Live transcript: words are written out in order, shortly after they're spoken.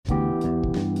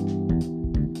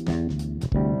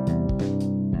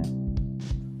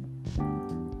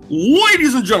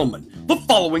Ladies and gentlemen, the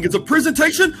following is a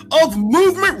presentation of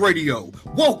Movement Radio.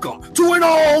 Welcome to an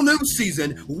all-new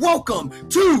season. Welcome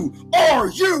to Are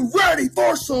You Ready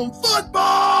for Some Football?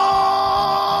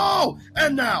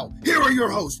 And now, here are your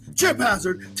hosts, Chip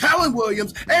Hazard, Talon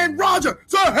Williams, and Roger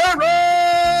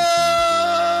Sahara!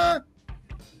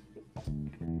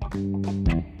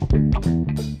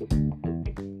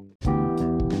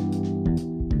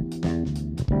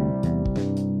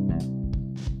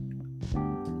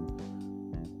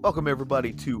 Welcome,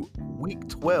 everybody, to Week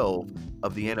 12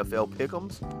 of the NFL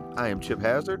pick-ems. I am Chip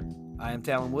Hazard. I am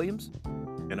Talon Williams.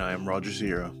 And I am Roger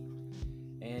Sierra.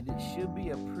 And it should be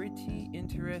a pretty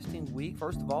interesting week.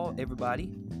 First of all,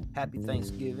 everybody, happy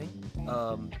Thanksgiving.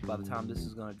 By the time this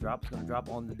is going to drop, it's going to drop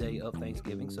on the day of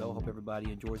Thanksgiving. So I hope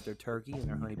everybody enjoys their turkey and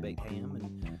their honey-baked ham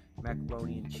and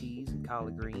macaroni and cheese and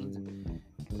collard greens and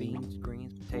beans,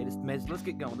 greens, potatoes. Let's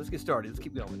get going. Let's get started. Let's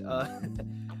keep going.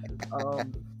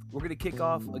 We're going to kick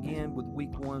off again with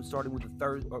Week 1, starting with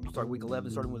Week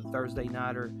 11, starting with a Thursday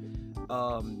nighter.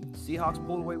 Seahawks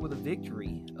pulled away with a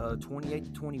victory,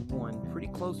 28-21, pretty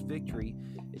close victory.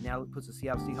 It now puts the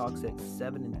Seattle Seahawks at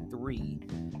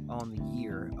 7-3 on the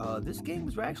year. This game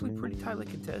was actually pretty tightly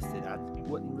contested. I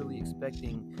wasn't really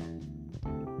expecting,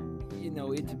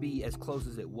 it to be as close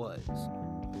as it was.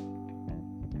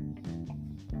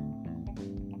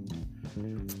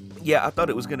 Yeah, I thought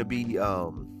it was going to be.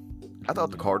 I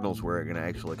thought the Cardinals were going to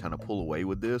actually kind of pull away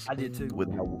with this. I did too.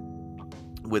 With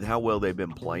how well they've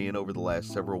been playing over the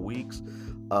last several weeks.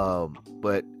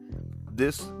 But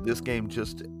this game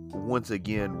just once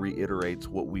again reiterates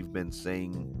what we've been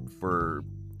saying for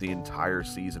the entire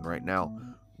season right now.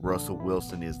 Russell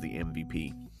Wilson is the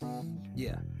MVP.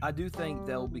 Yeah, I do think,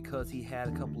 though, because he had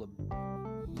a couple of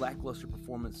lackluster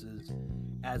performances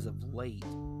as of late,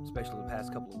 especially the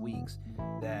past couple of weeks,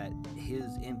 that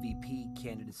his MVP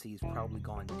candidacy has probably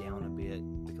gone down a bit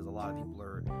because a lot of people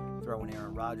are throwing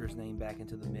Aaron Rodgers' name back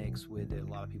into the mix with it. A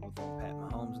lot of people throwing Pat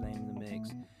Mahomes' name in the mix.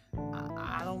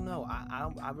 I don't know. I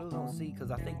really don't see,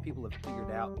 because I think people have figured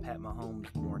out Pat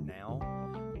Mahomes more now.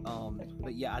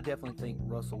 But yeah, I definitely think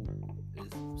Russell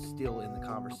is still in the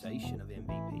conversation of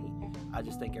MVP. I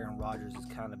just think Aaron Rodgers is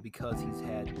kind of, because he's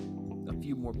had a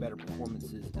few more better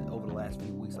performances over the last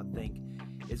few weeks, I think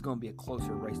it's going to be a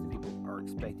closer race than people are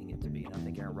expecting it to be. And I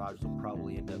think Aaron Rodgers will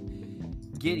probably end up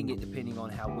getting it depending on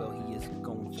how well he is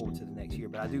going forward to the next year.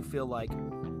 But I do feel like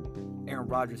Aaron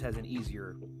Rodgers has an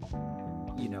easier,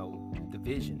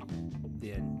 division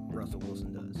than Russell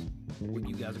Wilson does. Would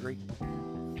you guys agree?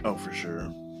 Oh, for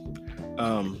sure.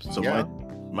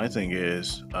 My thing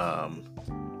is,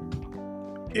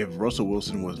 if Russell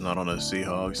Wilson was not on the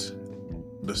Seahawks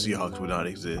would not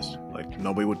exist. Like,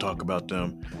 nobody would talk about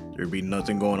them. There'd be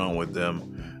nothing going on with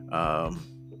them.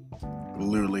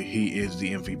 Literally, he is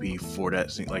the MVP for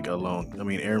that scene, alone. I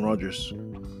mean, Aaron Rodgers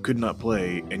could not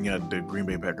play, and yet the Green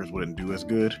Bay Packers wouldn't do as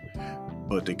good,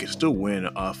 but they could still win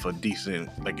off a decent,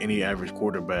 any average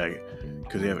quarterback,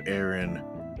 because they have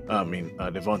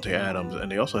Devontae Adams,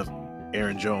 and they also have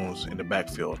Aaron Jones in the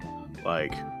backfield.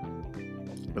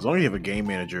 As long as you have a game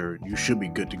manager, you should be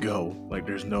good to go.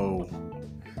 There's no,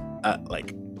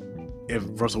 if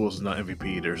Russell Wilson's not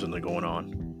MVP, there's something going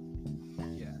on.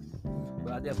 Yeah,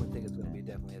 but I definitely think it's going to be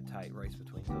definitely a tight race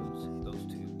between those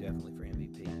two, definitely for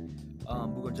MVP.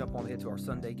 We're going to jump on ahead to our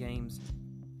Sunday games.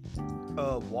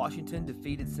 Washington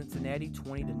defeated Cincinnati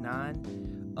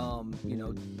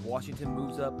 20-9. Washington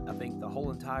moves up. I think the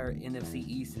whole entire NFC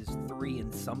East is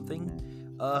 3-something.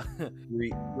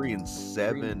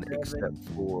 3-7, except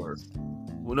for.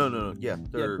 Well, no. Yeah,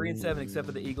 3-7, except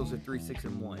for the Eagles are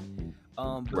 3-6-1.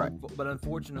 Right. But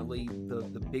unfortunately,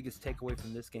 the biggest takeaway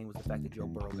from this game was the fact that Joe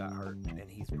Burrow got hurt, and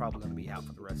he's probably going to be out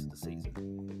for the rest of the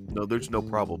season. No, there's no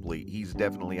probably. He's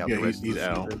definitely out the rest of the season.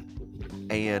 Out.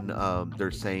 And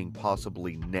they're saying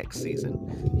possibly next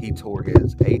season. He tore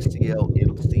his ACL,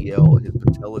 MCL, his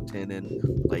patella tendon.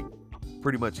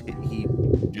 Pretty much he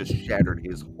just shattered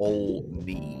his whole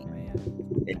knee. Man.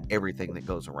 And everything that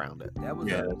goes around it. That was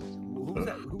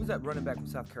who was that running back from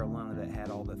South Carolina that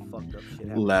had all that fucked up shit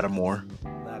happen? Lattimore,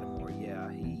 yeah.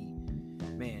 He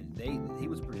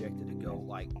was projected to go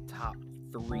top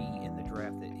 3 in the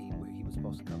draft that he was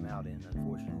supposed to come out in.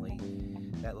 Unfortunately,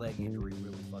 that leg injury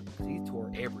really fucked him, because he tore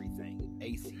everything: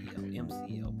 ACL,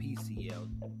 MCL, PCL,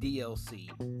 DLC,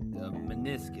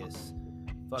 meniscus,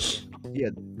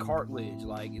 fucking cartilage.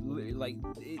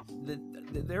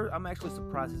 I'm actually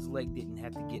surprised his leg didn't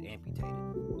have to get amputated.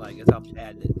 That's how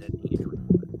bad that injury was.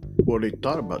 Well, they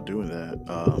thought about doing that.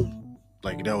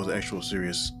 That was actual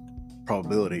serious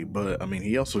probability. But I mean,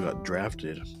 he also got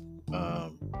drafted.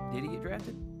 Did he get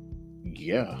drafted?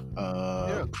 Yeah.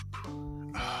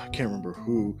 I can't remember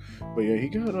who, but yeah, he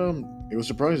got it was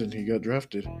surprising he got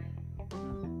drafted.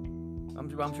 I'm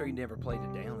sure he never played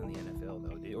it down in the NFL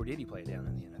though, or did he play it down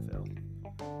in the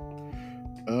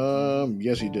NFL?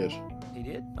 Yes, he did. He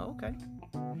did? Oh, okay.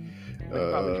 But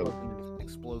he probably wasn't as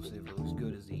explosive or as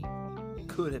good as he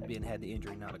could have been had the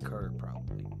injury not occurred,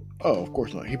 probably. Oh, of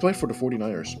course not. He played for the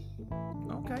 49ers.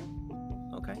 Okay.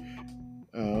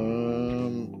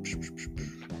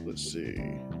 Let's see.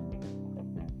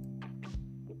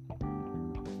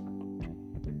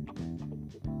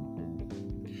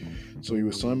 So he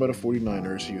was signed by the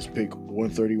 49ers. He was picked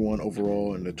 131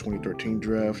 overall in the 2013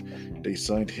 draft. They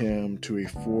signed him to a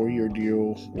 4-year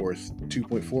deal worth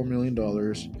 $2.4 million.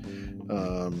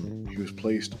 He was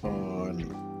placed on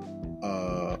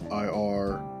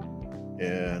IR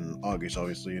in August,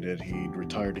 obviously, and then he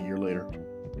retired a year later.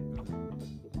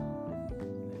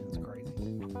 That's crazy.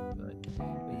 But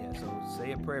yeah, so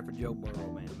say a prayer for Joe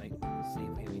Burrow, man. See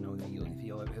if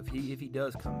if he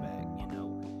does come back,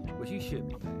 which he should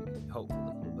be back,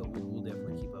 hopefully. But we'll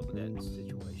definitely keep up with that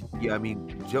situation. Yeah, I mean,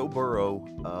 Joe Burrow,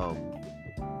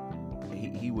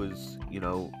 he was,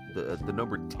 the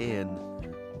number 10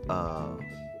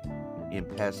 in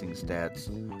passing stats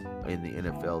in the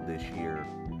NFL this year.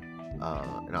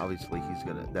 And obviously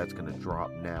that's gonna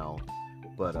drop now,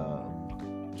 but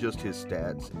just his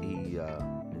stats, he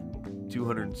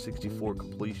 264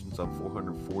 completions on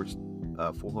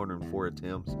 404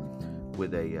 attempts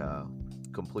with a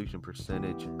completion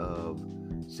percentage of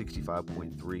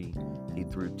 65.3. He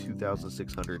threw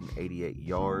 2,688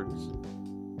 yards,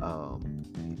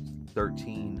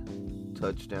 13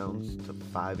 touchdowns to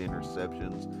 5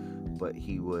 interceptions, but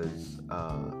he was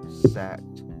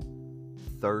sacked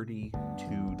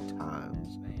 32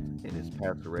 times, and his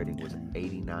passer rating was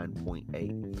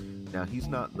 89.8. Now, he's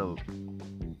not the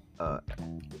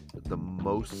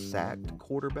most sacked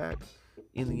quarterback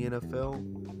in the NFL.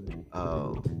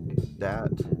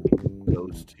 That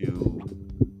goes to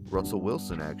Russell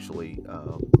Wilson, actually,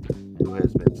 who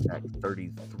has been sacked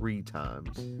 33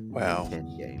 times in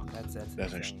 10 games.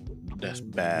 That's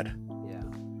bad. Yeah.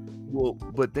 Well,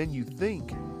 but then you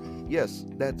think, yes,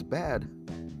 that's bad,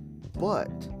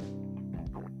 but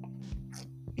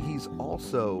he's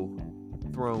also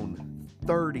thrown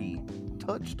 30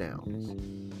 touchdowns.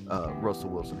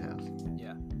 Russell Wilson has.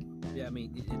 Yeah. I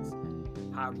mean, it's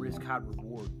high risk, high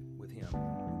reward with him.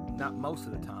 Not most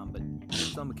of the time, but on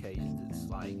some occasions, it's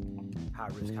like high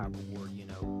risk, high reward.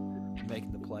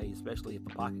 Making the play, especially if the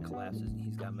pocket collapses and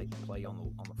he's got to make the play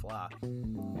on the fly.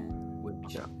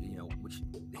 Which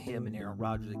him and Aaron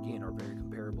Rodgers again are very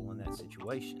comparable in that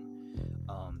situation.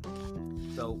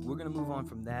 So we're going to move on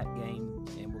from that game,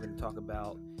 and we're going to talk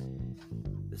about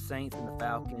the Saints and the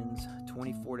Falcons.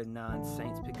 24-9,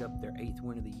 Saints pick up their 8th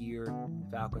win of the year.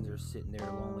 Falcons are sitting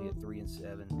there lonely at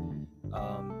 3-7.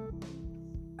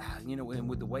 And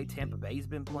with the way Tampa Bay's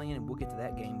been playing, and we'll get to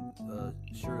that game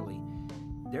surely,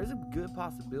 there's a good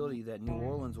possibility that New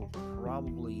Orleans will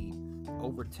probably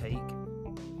overtake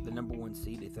the number 1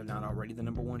 seed if they're not already the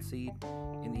number 1 seed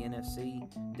in the NFC.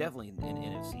 Definitely in the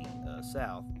NFC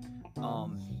South.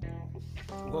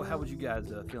 Well, how would you guys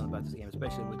feeling about this game,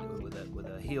 especially with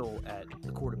a Hill at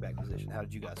the quarterback position? How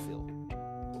did you guys feel?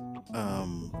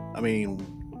 I mean,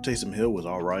 Taysom Hill was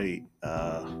all right.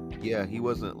 Yeah, he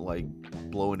wasn't like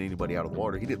blowing anybody out of the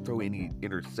water. He didn't throw any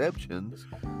interceptions.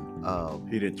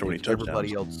 He didn't throw any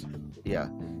touchdowns.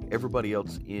 Everybody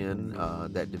else in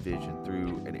that division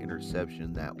threw an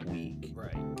interception that week,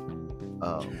 right?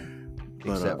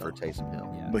 Except for Taysom Hill.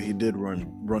 Yeah. But he did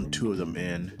run 2 of them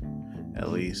in,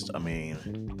 at least. I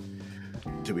mean,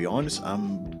 to be honest,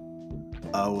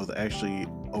 I was actually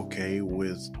okay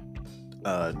with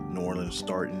New Orleans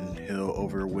starting Hill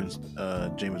over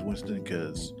Jameis Winston,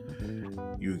 because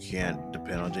you can't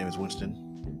depend on Jameis Winston.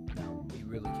 No, you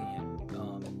really can't.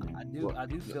 I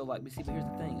do feel like, but here's the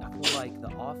thing. I feel like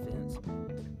the offense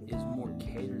is more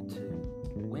catered to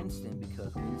Winston,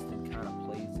 because Winston kind of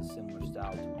plays a similar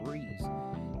style to Breeze,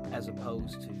 as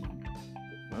opposed to.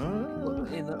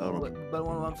 But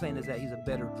what I'm saying is that he's a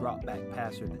better drop back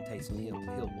passer than Taysom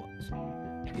Hill was.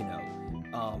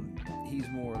 He's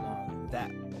more along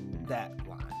that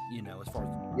line. As far as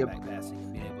drop back passing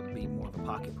and being able to be more of a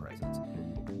pocket presence.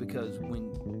 Because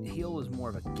when Hill is more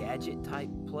of a gadget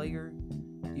type player.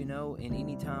 And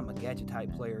anytime a gadget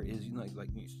type player is, like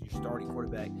your starting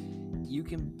quarterback, you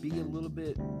can be a little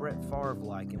bit Brett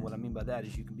Favre-like. And what I mean by that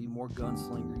is you can be more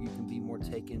gunslinger, you can be more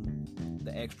taking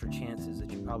the extra chances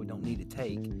that you probably don't need to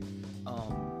take.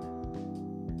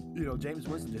 Jameis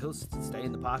Winston, he'll stay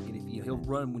in the pocket. He'll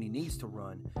run when he needs to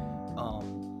run.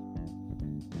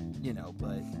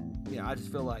 But I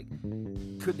just feel like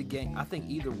could the game. I think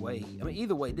either way.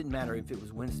 Either way, it didn't matter if it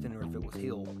was Winston or if it was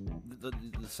Hill. The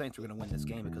Saints are going to win this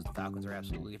game because the Falcons are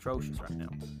absolutely atrocious right now.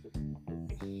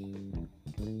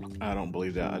 I don't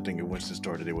believe that. I think if Winston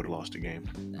started, they would have lost the game.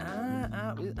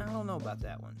 I don't know about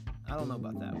that one.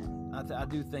 I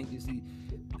do think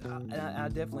I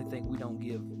definitely think we don't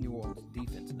give New Orleans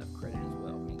defense enough credit as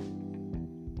well.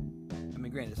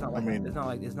 Granted, it's not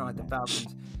like the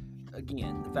Falcons.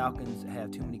 Again, the Falcons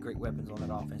have too many great weapons on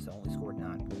that offense that only scored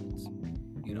 9 points.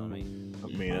 You know what I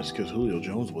mean? That's because Julio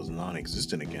Jones was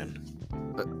non-existent again.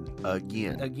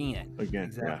 Again.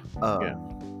 Exactly. Yeah.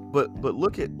 But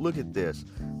look at this.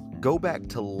 Go back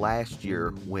to last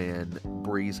year when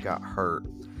Breeze got hurt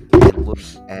and look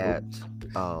at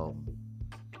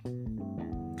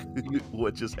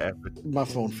what just happened. My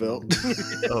phone fell.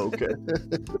 Oh, okay.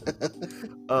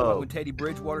 When Teddy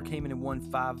Bridgewater came in and won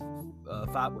five.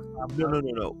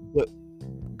 No. But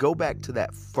go back to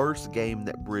that first game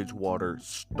that Bridgewater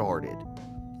started,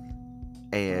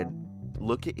 and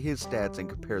look at his stats and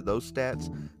compare those stats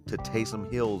to Taysom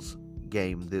Hill's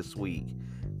game this week,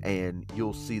 and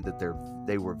you'll see that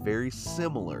they were very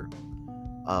similar.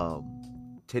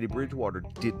 Teddy Bridgewater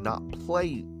did not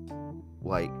play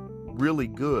like really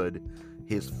good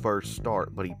his first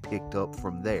start, but he picked up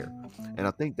from there, and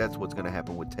I think that's what's going to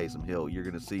happen with Taysom Hill. You're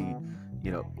going to see,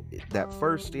 that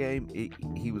first game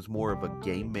he was more of a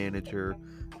game manager.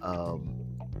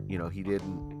 He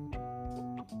didn't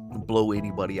blow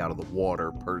anybody out of the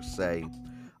water per se,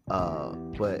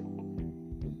 but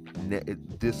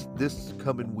this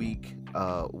coming week,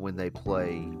 when they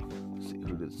play, let's see,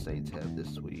 who do the Saints have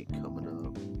this week coming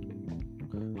up?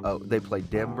 Oh, they play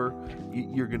Denver.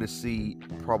 You're going to see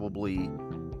probably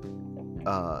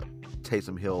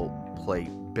Taysom Hill play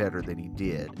better than he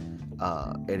did,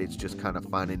 and it's just kind of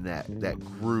finding that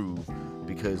groove,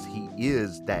 because he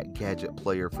is that gadget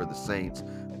player for the Saints,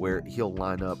 where he'll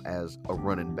line up as a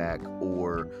running back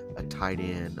or a tight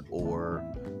end or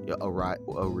a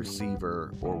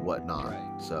receiver or whatnot.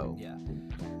 Right. So yeah,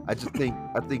 I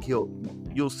think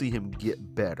you'll see him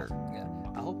get better. Yeah,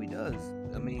 I hope he does.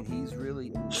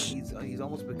 He's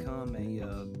almost become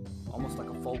almost like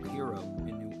a folk hero in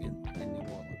New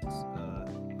Orleans.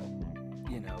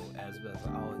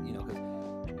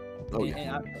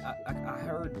 I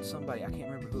heard somebody, I can't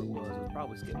remember who it was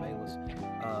probably Skip Bayless,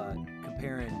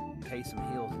 comparing Taysom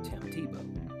Hill to Tim Tebow.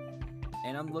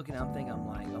 And I'm thinking,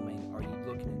 are you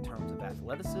looking in terms of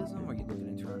athleticism? Or are you looking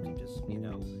in terms of just,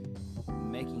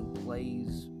 making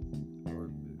plays or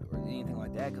anything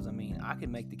like that? Because, I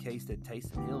can make the case that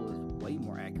Taysom Hill is way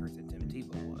more accurate than Tim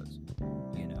Tebow was.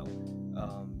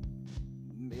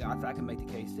 I can make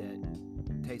the case that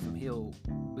Taysom Hill,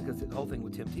 because the whole thing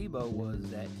with Tim Tebow was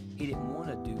that he didn't want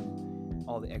to do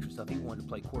all the extra stuff. He wanted to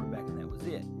play quarterback, and that was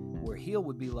it. Where Hill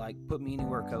would be like, put me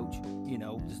anywhere, coach,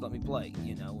 just let me play,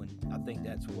 and I think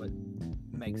that's what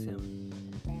makes him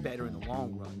better in the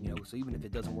long run, so even if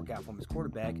it doesn't work out for him as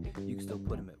quarterback, you can still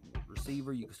put him at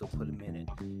receiver, you can still put him in it,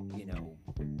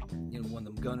 one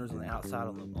of them gunners on the outside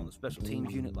on the special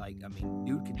teams unit.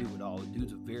 Dude can do it all.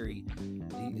 Dude's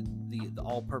the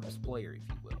all-purpose player, if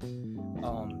you will.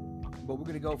 But we're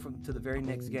going to go to the very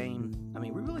next game. We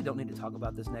really don't need to talk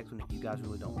about this next one if you guys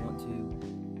really don't want to.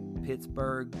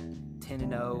 Pittsburgh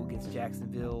 10-0 against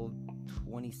Jacksonville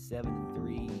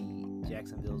 27-3.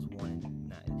 Jacksonville's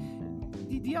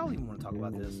 1-9. Do y'all even want to talk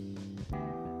about this?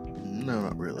 No,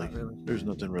 not really. There's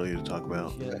nothing really to talk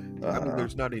about.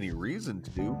 There's not any reason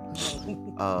to.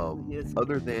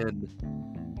 Other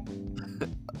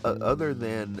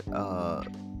than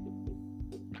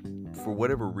for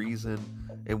whatever reason,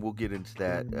 and we'll get into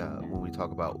that when we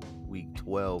talk about week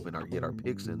 12 and get our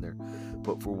picks in there.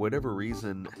 But for whatever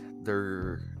reason,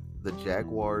 the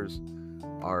Jaguars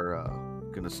are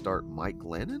going to start Mike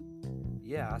Glennon.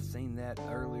 Yeah, I seen that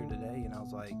earlier today, and I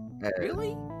was like,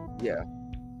 really? Yeah.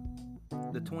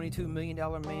 The $22 million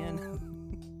man who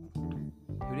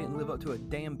didn't live up to a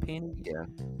damn penny. Yeah.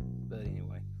 But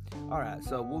anyway. All right,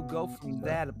 so we'll go from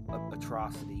that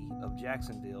atrocity of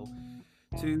Jacksonville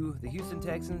to the Houston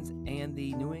Texans and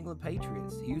the New England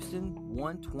Patriots. Houston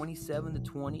won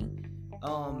 27-20.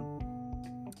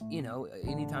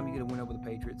 Anytime you get a win over the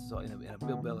Patriots in a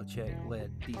Bill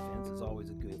Belichick-led defense is always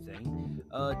a good thing.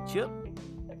 Chip,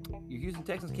 your Houston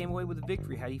Texans came away with a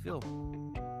victory. How do you feel?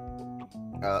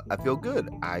 I feel good.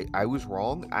 I was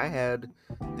wrong. I had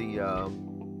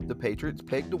the Patriots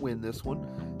pegged to win this one.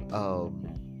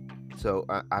 So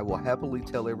I will happily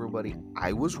tell everybody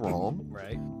I was wrong.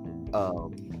 Right.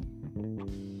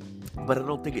 But I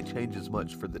don't think it changes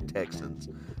much for the Texans.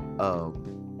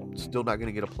 Still not going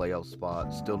to get a playoff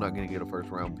spot. Still not going to get a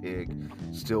first-round pick.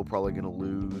 Still probably going to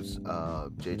lose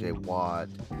J.J. Watt.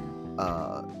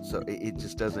 So it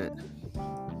just doesn't,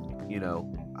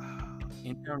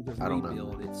 In terms of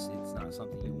rebuild, it's not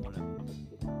something you want to.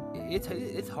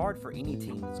 It's hard for any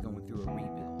team that's going through a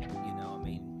rebuild.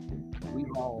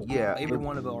 We've all every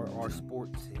one of our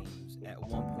sports teams at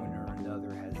one point or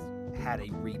another has had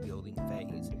a rebuilding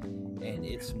phase, and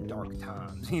it's some dark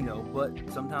times, But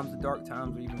sometimes the dark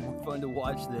times are even more fun to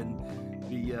watch than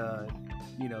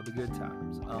the good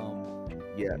times.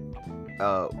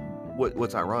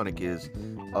 What's ironic is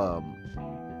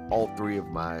all three of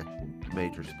my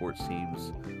major sports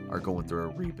teams are going through a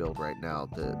rebuild right now.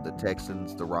 The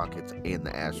Texans, the Rockets, and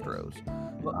the Astros.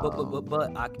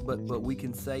 But we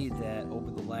can say that over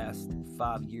the last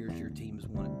 5 years, your team's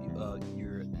won.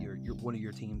 One of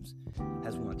your teams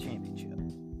has won a championship.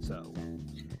 So,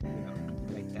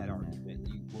 make that argument.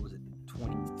 What was it,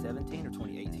 2017 or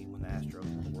 2018 when the Astros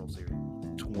won the World Series?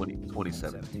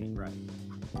 2017, right?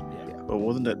 Yeah. But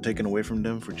wasn't that taken away from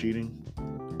them for cheating?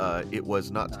 It was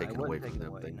not taken away from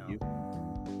them. Thank you.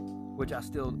 Which hell,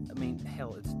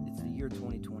 it's the year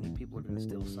 2020. People are going to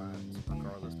steal signs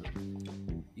regardless of,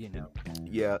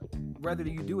 Yeah. Whether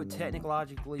you do it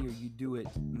technologically or you do it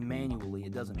manually,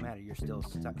 it doesn't matter. You're still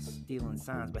stealing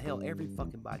signs. But hell, every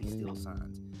fucking body steals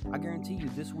signs. I guarantee you,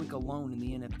 this week alone in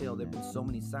the NFL, there have been so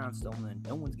many signs stolen and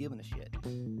no one's giving a shit.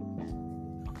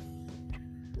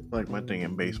 Like my thing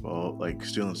in baseball, like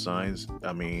stealing signs.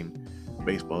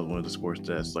 Baseball is one of the sports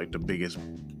that's like the biggest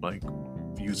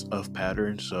use of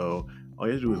patterns. So all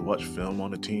you have to do is watch film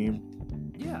on a team.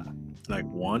 Yeah. Like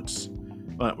once,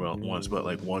 but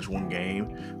watch one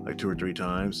game like 2 or 3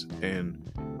 times, and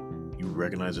you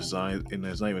recognize the sign, and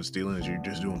it's not even stealing; you're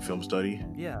just doing film study.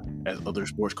 Yeah. As other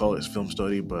sports call it, it's film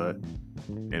study, but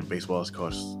in baseball it's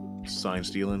called sign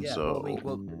stealing. Yeah, so it's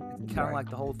kind of like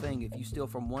the whole thing. If you steal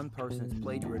from one person, it's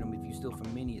plagiarism. If you steal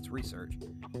from many, it's research.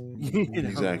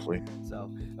 Exactly. So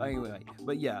anyway,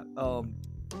 but yeah.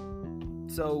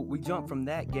 So we jump from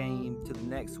that game to the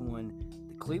next one.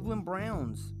 The Cleveland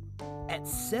Browns at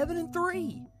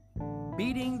 7-3,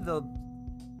 beating the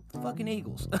fucking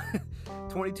Eagles,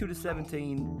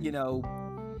 22-17.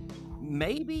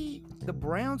 Maybe the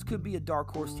Browns could be a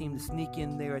dark horse team to sneak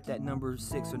in there at that number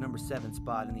 6 or number 7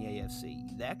 spot in the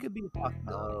AFC. That could be a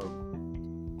possibility.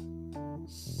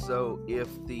 So if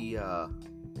the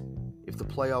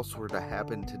playoffs were to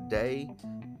happen today,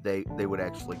 they would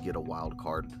actually get a wild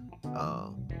card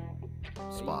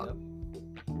spot.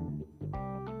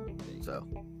 So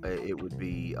it would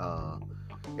be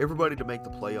everybody to make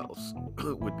the playoffs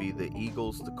would be the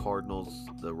Eagles, the Cardinals,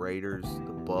 the Raiders,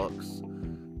 the Bucks,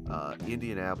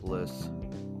 Indianapolis,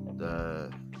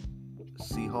 the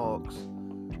Seahawks,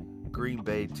 Green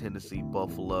Bay, Tennessee,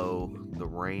 Buffalo, the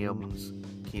Rams,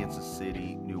 Kansas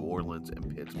City, New Orleans,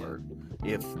 and Pittsburgh.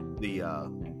 Yeah. If the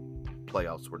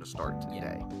playoffs were to start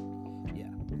today.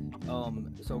 Yeah.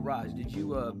 So Raj, did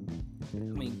you?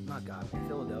 My God,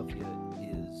 Philadelphia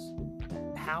is.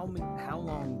 How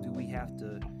long do we have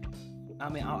to? I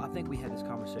think we had this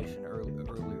conversation earlier a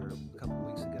couple of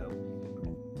weeks ago.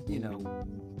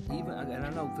 Even, and I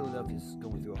know Philadelphia's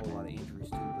going through a whole lot of injuries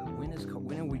too. But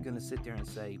when are we going to sit there and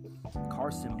say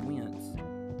Carson Wentz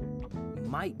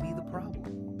might be the problem?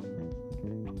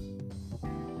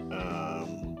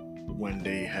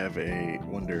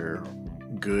 When their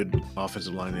good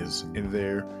offensive line is in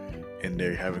there, and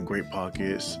they're having great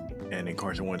pockets, and then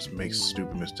Carson Wentz makes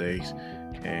stupid mistakes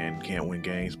and can't win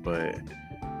games, but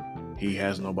he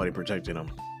has nobody protecting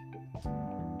him.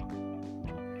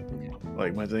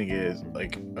 Like, my thing is,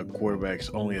 like, a quarterback's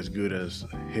only as good as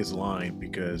his line,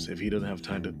 because if he doesn't have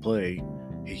time to play,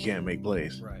 he can't make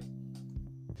plays. Right.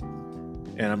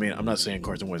 And I'm not saying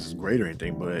Carson Wentz is great or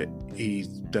anything, but he's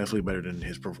definitely better than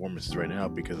his performances right now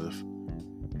because of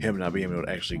him not being able to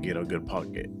actually get a good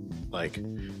pocket. Like,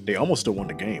 they almost still won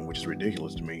the game, which is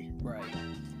ridiculous to me. Right.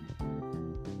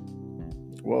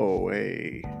 Whoa,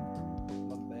 hey.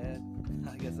 My bad.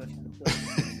 I guess I should have.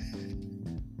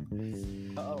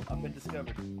 Uh-oh, I've been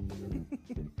discovered.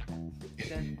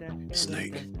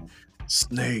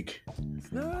 Snake.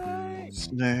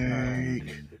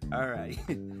 All right.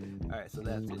 All right, so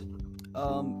that's it.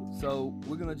 So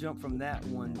we're going to jump from that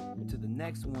one to the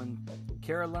next one.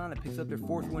 Carolina picks up their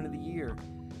 4th win of the year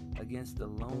against the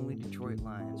lonely Detroit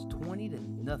Lions. 20-0.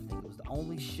 It was the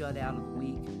only shutout of the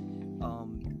week.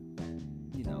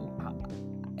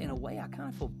 In a way, I kind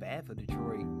of feel bad for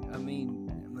Detroit. I mean,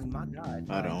 my God.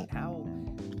 I don't.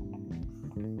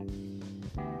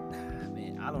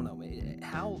 I don't know, man.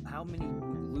 How many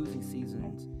losing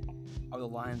seasons are the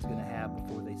Lions going to have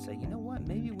before they say, you know what,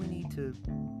 maybe we need to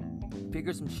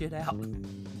figure some shit out.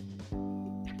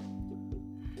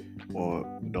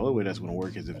 Well, the only way that's going to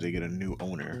work is if they get a new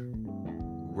owner.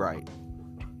 Right.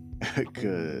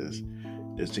 Because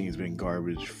this team's been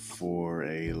garbage for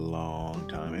a long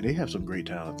time. And they have some great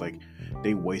talent. Like,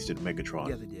 they wasted Megatron.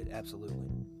 Yeah, they did. Absolutely.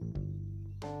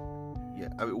 Yeah.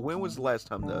 I mean, when was the last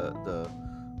time the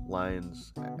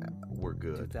Lions were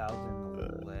good?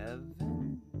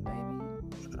 2011, maybe.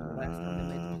 Last time they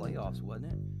made the playoffs,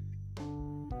 wasn't it?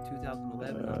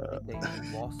 2011. I think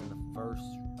they lost in the first.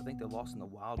 I think they lost in the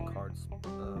wild cards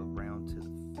round to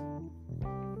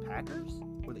the Packers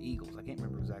or the Eagles. I can't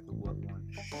remember exactly what one.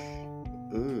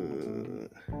 In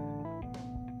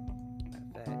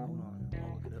fact, hold on. I'll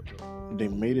look it up. They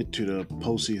made it to the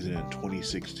postseason in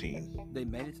 2016. They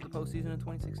made it to the postseason in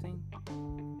 2016?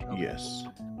 Okay. Yes.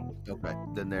 Okay.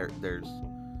 Then there's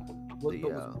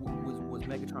was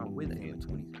Megatron with him in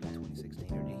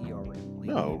 2016, or did he already leave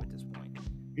No. at this point?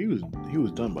 He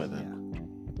was done by then.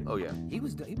 Yeah. Oh yeah. He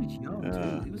was young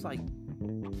too. He was like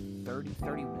 30,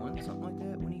 31, something like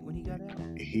that when he got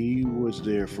out. He was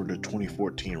there for the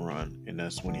 2014 run, and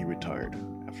that's when he retired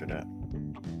after that.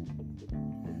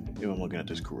 If I'm looking at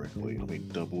this correctly, let me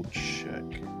double check.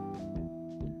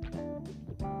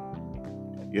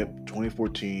 Yep,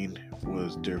 2014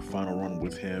 was their final run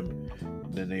with him.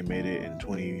 Then they made it in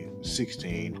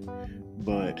 2016.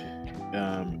 But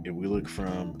if we look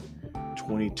from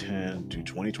 2010 to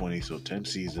 2020, so 10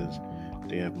 seasons,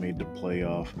 they have made the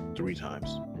playoff 3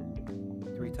 times.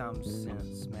 3 times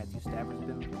since Matthew Stafford's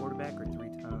been the quarterback, or 3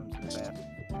 times in the past?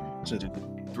 Since,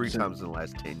 3 times in the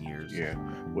last 10 years. Yeah,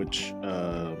 which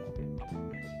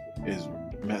is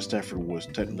Matt Stafford was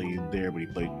technically there, but he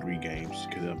played 3 games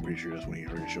because I'm pretty sure that's when he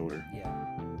hurt his shoulder. Yeah.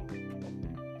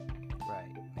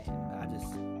 Right,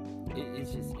 man.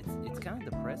 It's kind of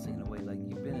depressing in a way. Like,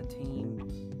 you've been a team,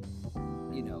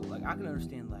 you know. Like, I can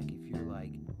understand, like, if you're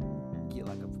like get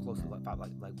like a close to like 5,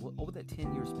 like over that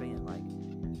 10-year span, like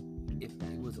if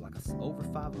it was like over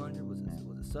 500, was it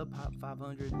sub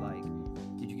 500? Like,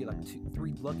 did you get like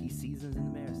 2-3 lucky seasons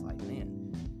in there? It's like, man.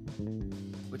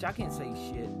 Which I can't say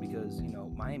shit because, you know,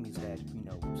 Miami's had, you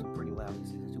know, some pretty lousy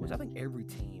seasons too, which I think every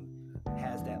team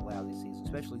has that lousy season,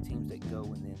 especially teams that go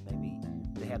and then maybe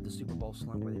they have the Super Bowl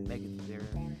slump where they make it there.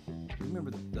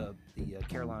 Remember the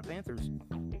Carolina Panthers,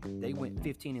 they went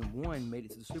 15-1, made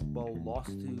it to the Super Bowl, lost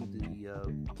to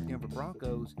the Denver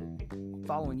Broncos.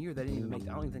 Following year, they didn't even make.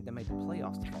 I don't even think they made the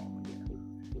playoffs the following year.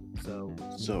 So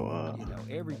you know,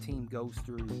 every team goes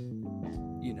through,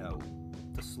 you know,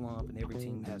 the slump, and every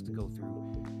team has to go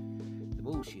through the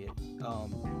bullshit.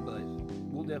 But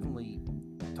we'll definitely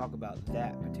talk about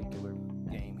that particular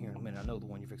game here in a minute. I know the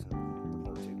one you're fixing to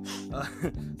refer to.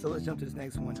 So let's jump to this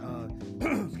next one.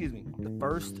 Excuse me. The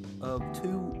first of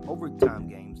 2 overtime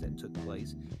games that took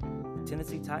place. The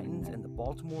Tennessee Titans and the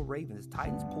Baltimore Ravens. The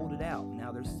Titans pulled it out.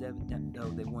 Now they're 7. No,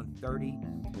 they won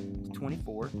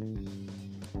 30-24.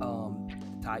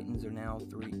 The Titans are now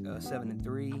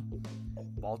 7-3.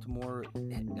 Baltimore,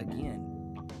 again,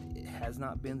 has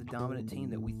not been the dominant team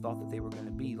that we thought that they were going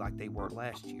to be, like they were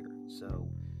last year. So,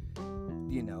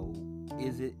 you know,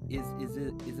 is it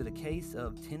a case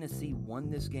of Tennessee won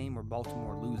this game or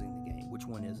Baltimore losing the game? Which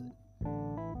one is it?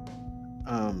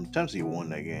 Tennessee won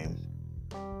that game.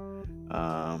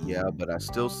 Yeah, but I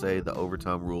still say the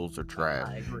overtime rules are trash.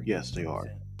 I agree. Yes, they are.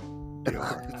 They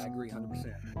are. I agree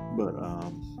 100%.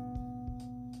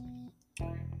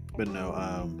 But no,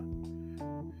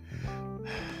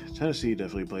 Tennessee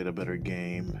definitely played a better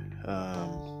game.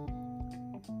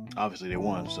 Obviously they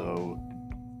won, so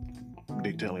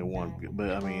they technically won.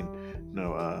 But I mean,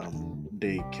 no,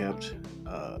 they kept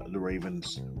the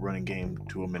Ravens running game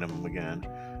to a minimum again.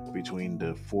 Between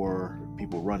the 4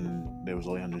 people running, there was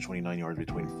only 129 yards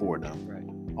between 4 of them. Right.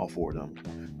 All 4 of them.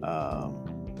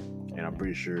 And I'm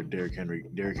pretty sure Derrick Henry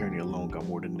alone got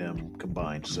more than them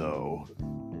combined. So,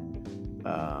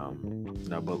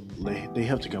 no, but they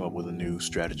have to come up with a new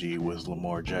strategy with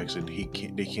Lamar Jackson.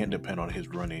 They can't depend on his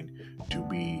running to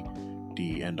be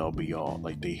the end-all be-all.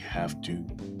 Like, they have to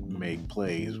make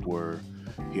plays where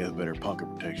he has better pocket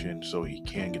protection so he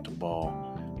can get the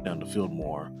ball down the field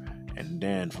more. And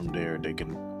then from there, they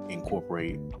can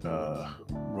incorporate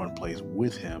run plays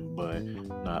with him, but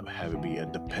not have it be a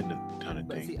dependent kind of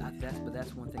thing. See,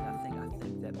 that's one thing I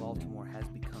think that Baltimore has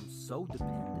become so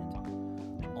dependent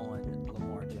on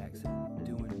Lamar Jackson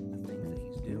doing the things that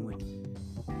he's doing.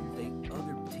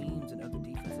 Other teams and other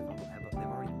defenses they've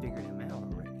already figured him out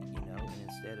already, you know. And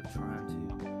instead of trying to,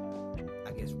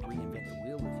 I guess, reinvent the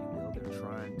wheel, if you will, they're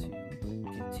trying to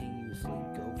continuously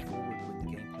go forward with the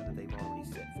game plan that they've already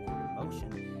set forward in motion,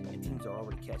 and teams are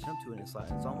already catching up to it. And it's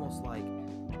almost like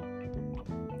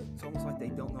it's almost like they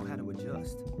don't know how to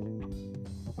adjust.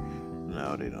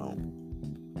 No, they don't.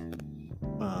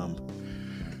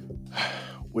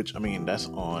 Which, I mean, that's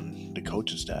on the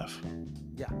coaching staff.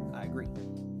 Yeah, I agree.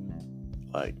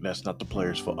 Like, that's not the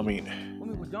players' fault. I mean,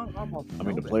 with John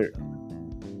Harbaugh, the player.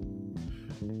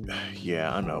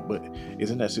 Yeah, I know, but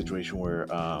isn't that situation where,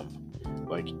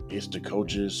 like, it's the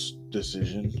coach's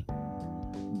decision,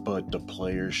 but the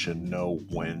players should know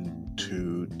when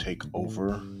to take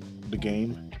over the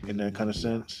game in that kind of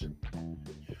sense?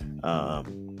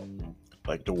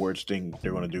 Like, the worst thing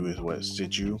they're going to do is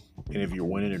sit you, and if you're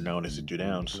winning, they're not going to sit you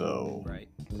down. So, right,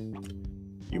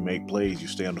 you make plays, you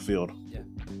stay on the field. Yeah,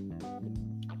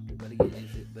 but again,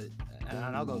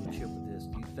 and I'll go to Chip with this.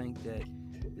 Do you think that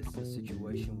this is a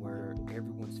situation where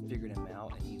everyone's figured him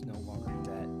out and he's no longer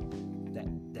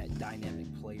that dynamic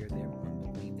player that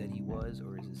everyone believed that he was,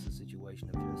 or is this a situation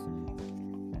of just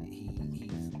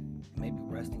he's maybe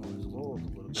resting on his laurels a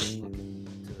little bit, looking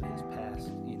to his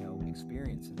past,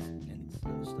 experience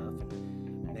and stuff,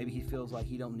 and maybe he feels like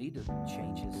he don't need to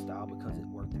change his style because it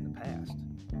worked in the past?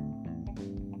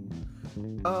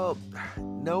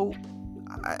 No,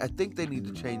 I think they need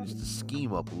to change the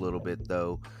scheme up a little bit,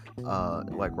 though.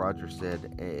 Like Roger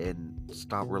said, and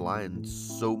stop relying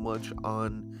so much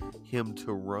on him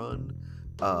to run.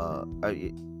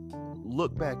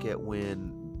 Look back at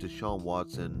when Deshaun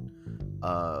Watson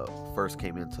first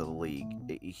came into the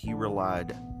league. He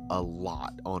relied a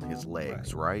lot on his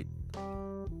legs, right?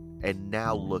 And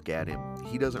now look at him.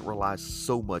 He doesn't rely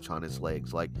so much on his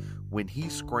legs. Like, when he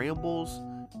scrambles,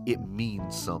 it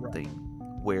means something.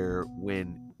 Right. Where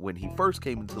when he first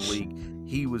came into the league,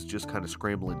 he was just kind of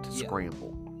scrambling to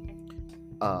scramble.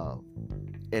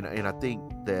 And I think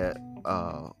that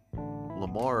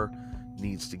Lamar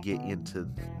needs to get into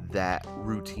that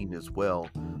routine as well.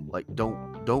 Like,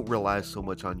 don't rely so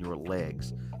much on your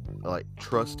legs. Like,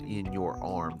 trust in your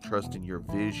arm, trust in your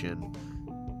vision,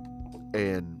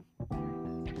 and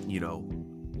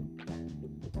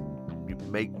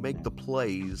make the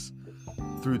plays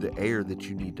through the air that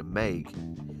you need to make.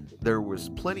 There was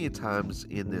plenty of times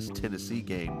in this Tennessee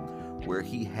game where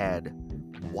he had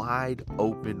wide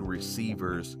open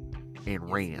receivers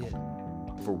and ran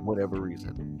for whatever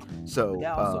reason. So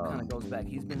that also kind of goes back.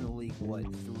 He's been in the league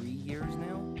 3 years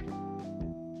now,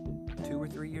 2 or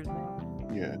 3 years now.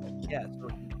 Yeah. So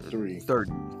third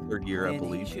year, I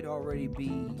believe. He should already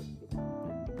be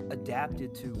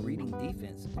adapted to reading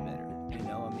defenses better.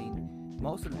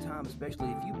 Most of the time,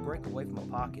 especially if you break away from a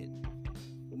pocket,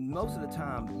 most of the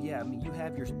time, you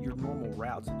have your normal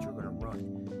routes that you're going to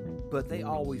run, but they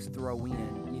always throw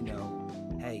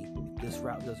in, hey, if this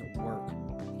route doesn't work,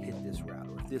 hit this route,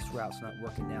 or if this route's not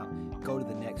working out, go to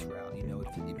the next route. If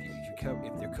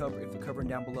they're covering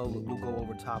down below, we'll go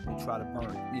over top. We'll try to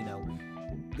burn.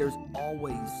 There's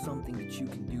always something that you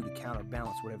can do to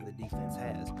counterbalance whatever the defense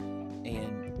has,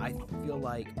 and I feel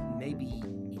like maybe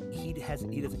he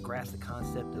doesn't grasp the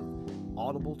concept of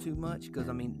audible too much, because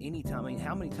how many times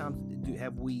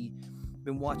have we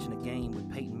been watching a game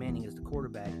with Peyton Manning as the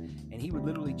quarterback, and he would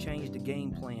literally change the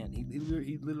game plan. He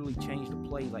literally changed the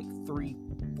play like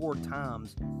 3-4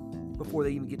 times before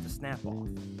they even get the snap off.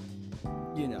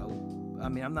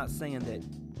 I'm not saying that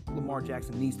Lamar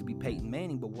Jackson needs to be Peyton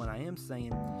Manning, but what I am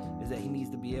saying is that he needs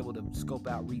to be able to scope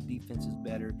out, read defenses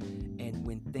better, and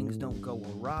when things don't go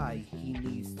awry, he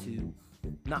needs to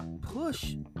not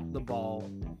push the ball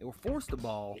or force the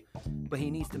ball, but he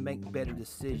needs to make better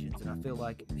decisions. And I feel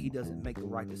like he doesn't make the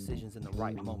right decisions in the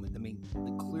right moment.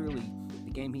 Clearly,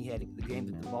 the game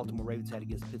that the Baltimore Ravens had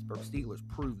against the Pittsburgh Steelers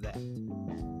proved that.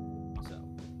 So,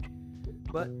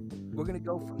 but we're gonna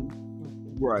go from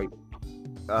right.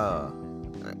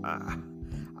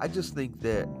 I just think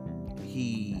that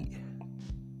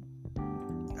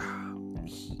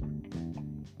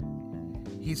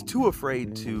he's too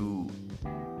afraid to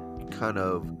kind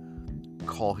of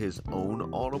call his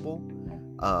own audible.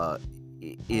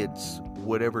 It's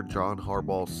whatever John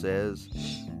Harbaugh says.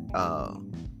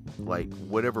 Like,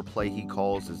 whatever play he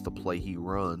calls is the play he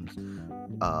runs,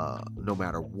 no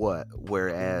matter what.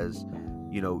 Whereas,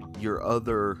 your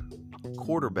other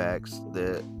quarterbacks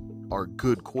that are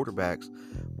good quarterbacks,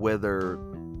 whether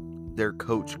their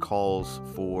coach calls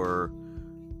for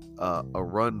a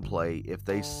run play, if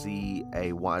they see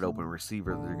a wide open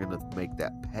receiver, they're going to make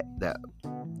that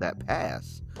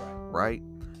pass, right?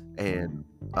 And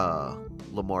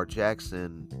Lamar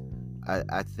Jackson,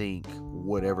 I think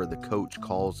whatever the coach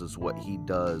calls is what he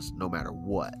does, no matter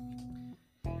what.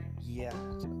 Yeah.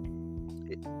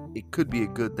 It could be a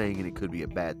good thing and it could be a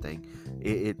bad thing.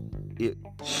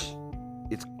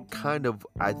 It's kind of,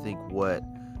 I think, what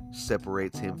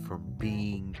separates him from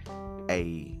being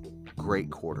a great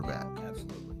quarterback.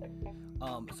 Absolutely.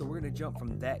 So we're going to jump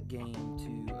from that game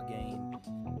to a game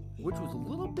which was a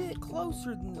little bit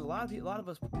closer than a lot of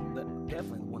us,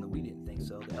 definitely the one that we didn't think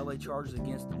so. The LA Chargers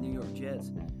against the New York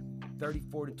Jets,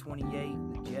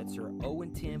 34-28. The Jets are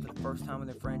 0-10 for the first time in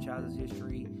their franchise's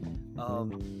history. LA's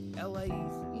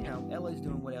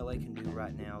doing what LA can do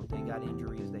right now. They got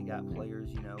injuries, they got players,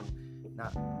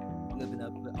 not living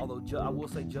up. Although I will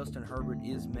say Justin Herbert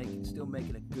is still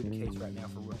making a good case right now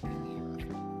for Rookie of the Year.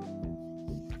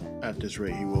 At this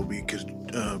rate, he will be because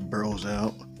Burrow's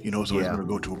out. So he's going to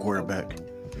go to a quarterback.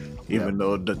 Even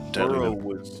though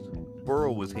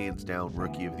Burrow was hands down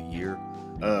Rookie of the Year.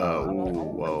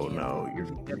 No!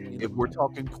 If we're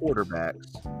talking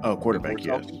quarterbacks, quarterbacks.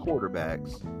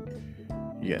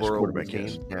 Yes, Burrow quarterback. Was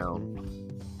hands down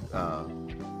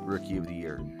Rookie of the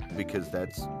Year, because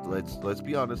let's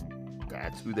be honest,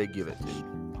 that's who they give it to.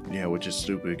 Yeah, which is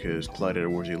stupid because Clyde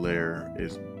Edwards-Helaire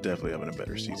is definitely having a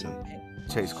better season.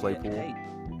 Chase Claypool.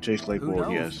 Chase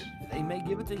Claypool, yes. They may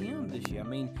give it to him this year. I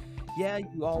mean, yeah,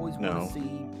 you always want to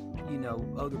see,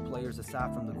 other players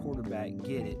aside from the quarterback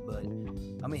get it. But,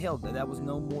 I mean, hell, that was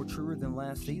no more truer than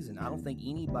last season. I don't think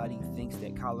anybody thinks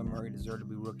that Kyler Murray deserved to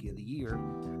be Rookie of the Year.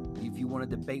 If you want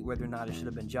to debate whether or not it should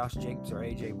have been Josh Jacobs or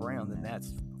A.J. Brown, then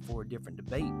that's for a different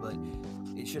debate. But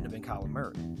it shouldn't have been Kyler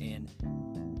Murray. And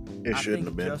I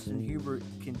think Justin Herbert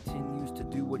continues to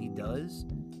do what he does.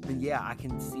 Then yeah, I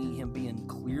can see him being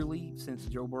clearly, since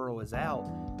Joe Burrow is out,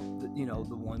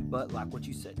 the one. But like what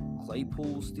you said,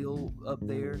 Claypool's still up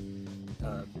there.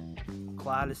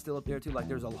 Clyde is still up there too. Like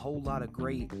there's a whole lot of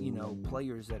great,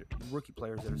 players rookie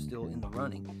players that are still in the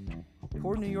running.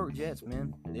 Poor New York Jets,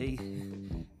 man. They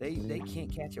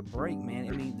can't catch a break, man.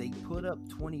 I mean, they put up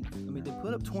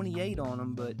 28 on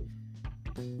them, but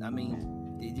I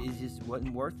mean, it just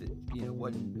wasn't worth it. It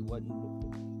wasn't for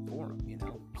them.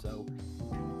 So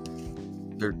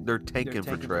they're tanking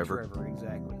for Trevor.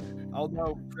 Exactly.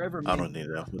 Although Trevor, I don't need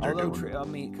that.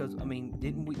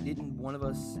 didn't one of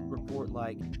us report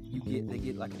like they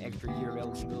get like an extra year of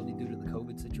eligibility due to the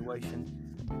COVID situation?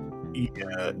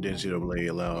 Yeah, the NCAA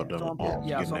allowed them all.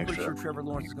 Yeah, so I'm pretty sure Trevor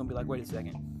Lawrence is going to be like, wait a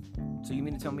second. So you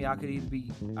mean to tell me I could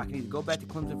either go back to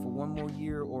Clemson for one more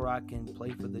year, or I can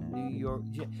play for the New York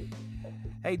Jets?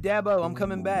 Hey, Dabo, I'm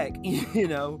coming back.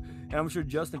 And I'm sure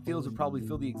Justin Fields would probably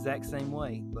feel the exact same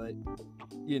way. But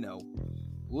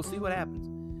we'll see what happens.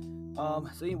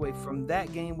 So anyway, from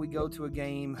that game we go to a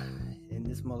game, and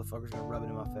this motherfucker's gonna rub it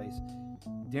in my face.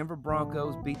 Denver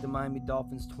Broncos beat the Miami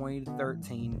Dolphins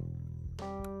 20-13.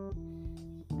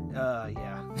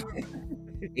 Yeah.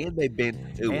 And they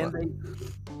benched Tua.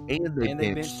 And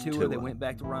they benched Tua. They went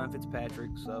back to Ryan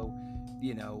Fitzpatrick. So,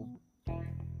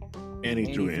 and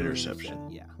he threw an interception.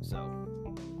 Yeah. So,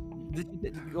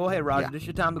 go ahead, Roger. This is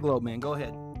your time to gloat, man. Go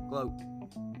ahead, gloat.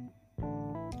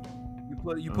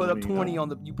 You put up 20 on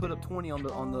the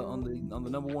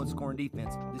number one scoring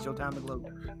defense. It's your time to gloat.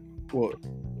 Well,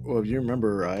 if you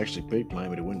remember, I actually picked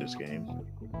Miami to win this game.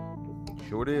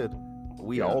 Sure did.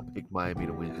 We all picked Miami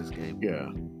to win this game.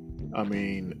 Yeah. I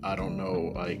mean, I don't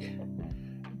know. Like,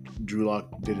 Drew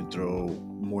Lock didn't throw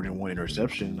more than one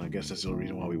interception. I guess that's the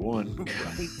reason why we won.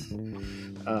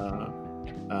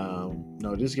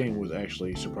 No, this game was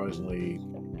actually surprisingly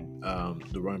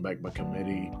the running back by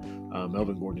committee.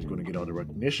 Melvin Gordon is going to get all the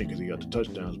recognition because he got the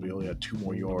touchdowns, but he only had 2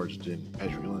 more yards than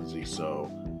Patrick Lindsay.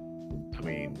 So, I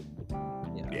mean,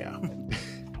 yeah.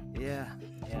 Yeah.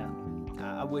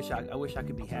 I wish I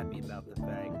could be happy about the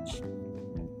fact.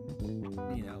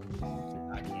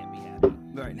 I can't be happy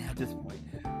right now at this point.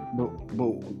 But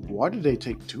why did they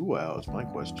take 2 outs? My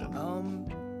question.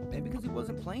 Maybe because he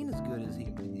wasn't playing as good as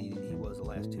he was the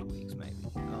last 2 weeks. Maybe.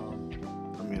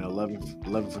 I mean, 11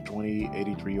 for 20,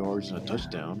 83 yards and a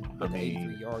touchdown. But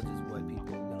 83 yards is what people are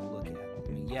going to look at. I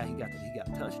mean, yeah, he got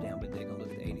a touchdown, but they're going to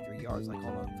look at the 83 yards. Like,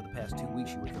 hold on, for the past 2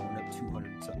 weeks, you were throwing up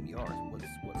 200 and something yards.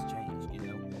 What's changed?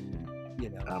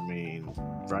 I mean,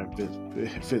 Ryan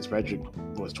Fitzpatrick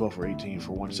was 12 for 18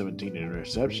 for 117 and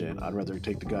interception. I'd rather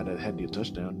take the guy that had the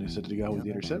touchdown than sit the guy with the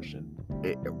interception.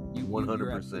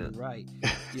 100%. Right.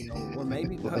 Or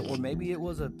maybe it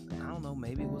was I don't know.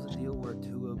 Maybe it was a deal where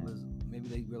Tua was. Maybe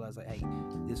they realized like, hey,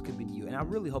 this could be you. And I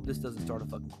really hope this doesn't start a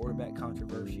fucking quarterback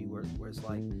controversy where it's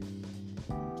like,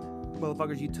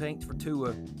 motherfuckers, you tanked for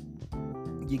Tua,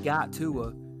 you got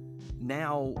Tua.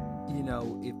 Now,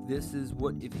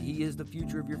 if he is the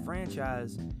future of your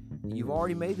franchise, you've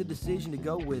already made the decision to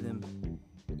go with him.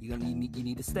 You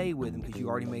need to stay with him because you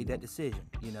already made that decision.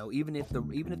 Even if the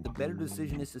better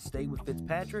decision is to stay with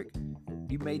Fitzpatrick,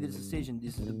 you made the decision.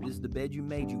 This is the bed you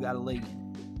made. You got to lay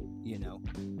in.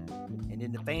 And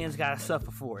then the fans got to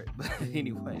suffer for it. But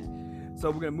anyway, So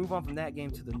we're going to move on from that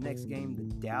game to the next game, the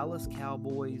Dallas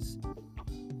Cowboys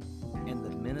and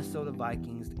the Minnesota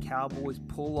Vikings. The Cowboys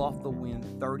pull off the win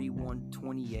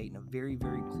 31-28 in a very,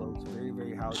 very close, very,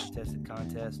 very highly contested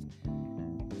contest.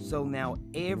 So now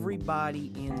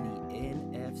everybody in the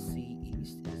NFC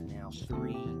East is now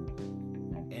 3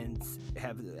 and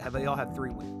they all have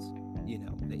 3 wins. You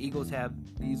know, the Eagles have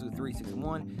these are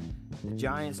 3-6-1. The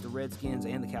Giants, the Redskins,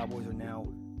 and the Cowboys are now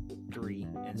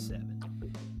 3-7.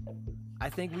 I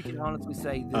think we can honestly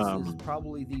say this is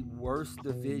probably the worst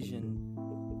division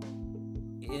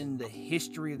in the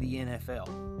history of the NFL.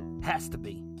 Has to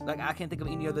be. Like, I can't think of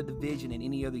any other division in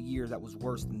any other year that was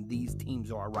worse than these teams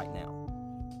are right now.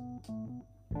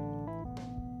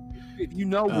 If you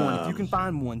know one, if you can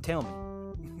find one, tell me.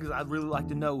 Because I'd really like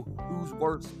to know who's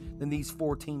worse than these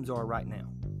 4 teams are right now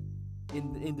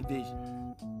in division.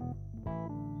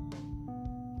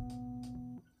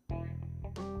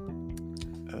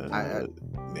 I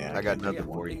got nothing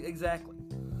for you. Exactly.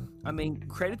 I mean,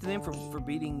 credit to them for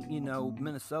beating,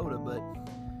 Minnesota, but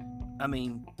I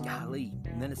mean, golly,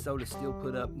 Minnesota still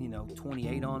put up,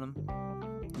 28 on them.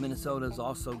 Minnesota's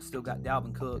also still got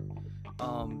Dalvin Cook,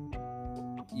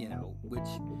 which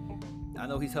I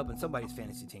know he's helping somebody's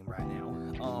fantasy team right now.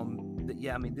 But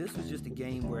yeah, I mean, this was just a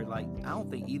game where, like, I don't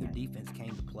think either defense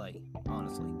came to play,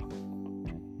 honestly.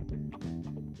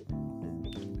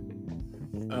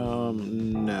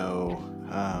 No.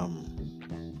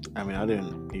 I mean, I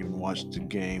didn't even watch the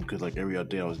game because, like, every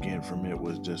update I was getting from it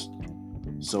was just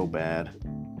so bad.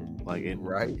 Like, it.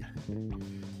 Right.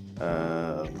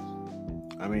 I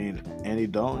mean, Andy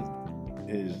Dalton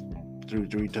threw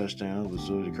 3 touchdowns, but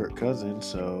so did Kirk Cousins,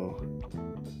 so.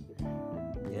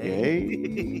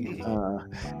 Yay.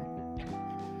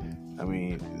 I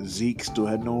mean, Zeke still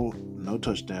had no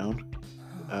touchdown.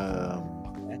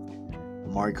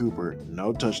 Amari Cooper,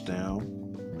 no touchdown.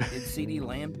 Did CeeDee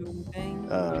Lamb do anything?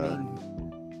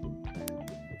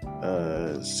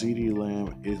 CeeDee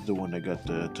Lamb is the one that got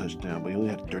the touchdown, but he only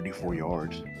had 34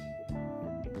 yards.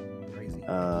 Crazy.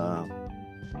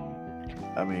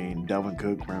 I mean, Dalvin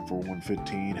Cook ran for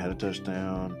 115, had a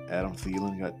touchdown. Adam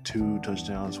Thielen got 2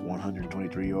 touchdowns,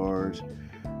 123 yards.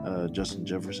 Justin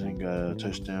Jefferson got a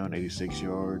touchdown, 86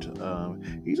 yards.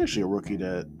 He's actually a rookie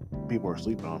that people are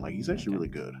sleeping on. Like, he's actually really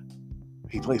good.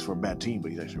 He plays for a bad team,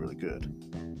 but he's actually really good.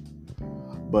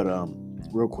 But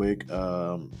real quick,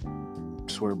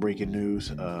 sort of breaking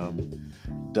news.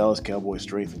 Dallas Cowboys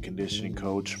strength and conditioning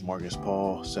coach Marcus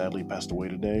Paul sadly passed away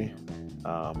today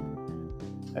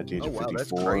at the age of 54.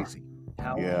 That's crazy.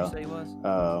 How old did you say he was?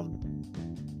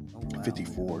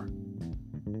 54.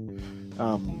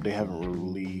 They haven't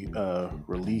really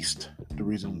released the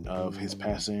reason of his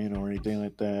passing or anything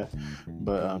like that,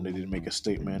 but they did make a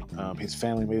statement. His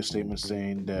family made a statement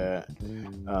saying that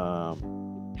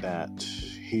that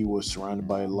he was surrounded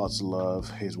by lots of love.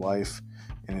 His wife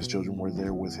and his children were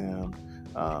there with him.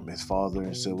 His father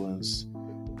and siblings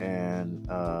and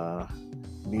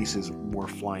nieces were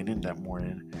flying in that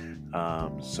morning.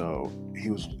 So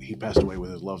he passed away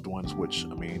with his loved ones, which,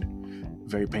 I mean,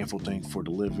 very painful thing for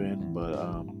to live in, but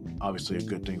obviously a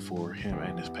good thing for him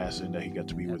and his passing that he got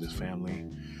to be with his family.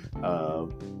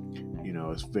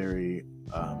 It's very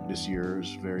this year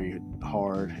is very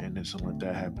hard, and then something like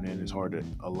that happening is hard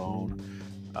alone.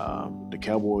 The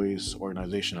Cowboys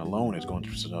organization alone is going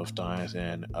through some tough times,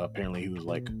 and apparently he was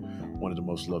like one of the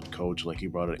most loved coach. Like, he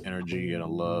brought an energy and a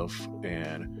love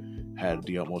and had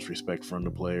the utmost respect from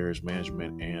the players,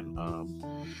 management, and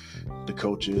the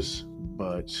coaches.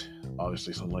 But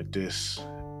obviously something like this,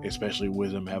 especially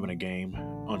with them having a game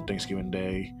on Thanksgiving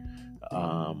Day,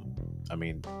 I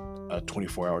mean, a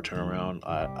 24-hour turnaround,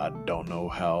 I don't know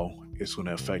how it's going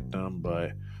to affect them,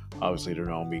 but obviously they're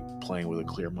not going to be playing with a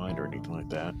clear mind or anything like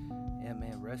that. Yeah,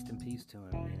 man, rest in peace to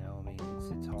him. I mean,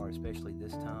 it's hard, especially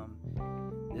this time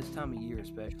of year,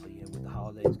 especially with the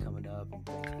holidays coming up and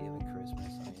Thanksgiving,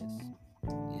 Christmas. I mean,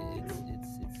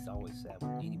 it's always sad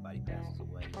when anybody passes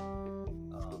away.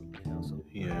 So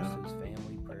prayers to his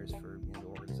family, prayers for the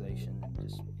organization, and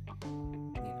just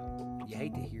you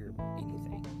hate to hear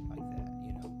anything like that,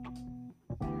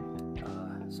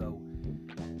 So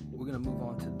we're gonna move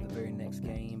on to the very next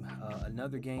game.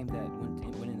 Another game that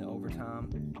went into overtime.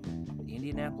 The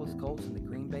Indianapolis Colts and the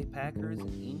Green Bay Packers,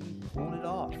 and Indy pulled it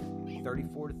off,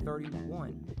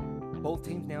 34-31. Both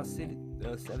teams now sit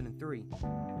at 7-3.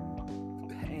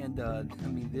 And I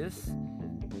mean, this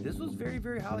was very,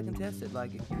 very highly contested.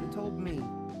 Like, if you had told me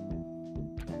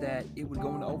that it would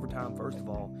go into overtime, first of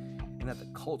all, and that the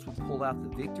Colts would pull out the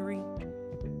victory,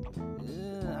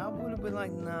 I would have been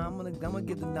like, nah, I'm gonna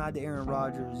give the nod to Aaron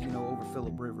Rodgers, over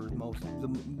Phillip Rivers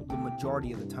the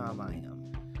majority of the time I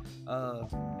am.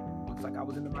 Looks like I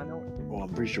was in the minority. Well, I'm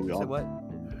pretty sure we all. What?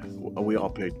 We all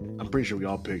picked. I'm pretty sure we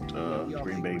all picked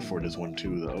Green Bay for this one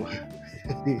too, though.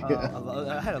 Yeah.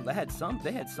 I had some.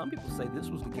 They had some people say this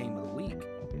was the game of the week.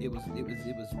 It was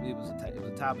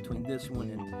a tie between this one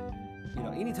and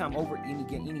anytime any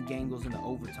game goes into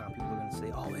overtime, people are going to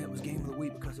say, oh man, it was game of the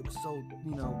week because it was so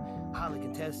highly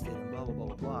contested and blah blah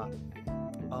blah blah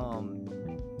blah.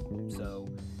 So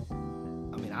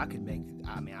I could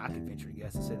venture to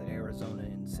guess and say that Arizona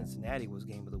and Cincinnati was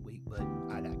game of the week, but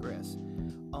I digress.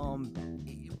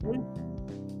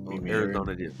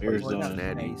 Arizona did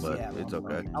Cincinnati, but it's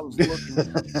okay. I was looking.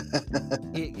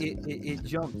 It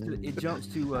jumps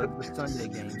to the Sunday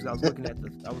games. I was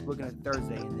looking at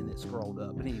Thursday, and then it scrolled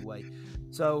up. But anyway,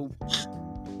 so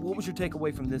what was your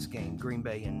takeaway from this game, Green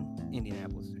Bay and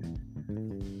Indianapolis?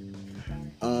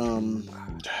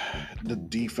 The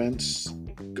defense,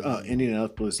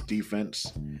 Indianapolis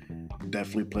defense,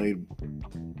 definitely played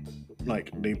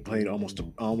like they played almost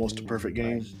a perfect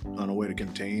game on a way to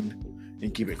contain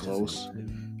and keep it close.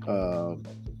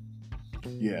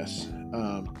 Yes.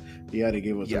 Yeah, they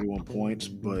gave us 31 points,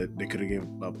 but they could have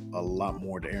given up a lot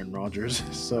more to Aaron Rodgers.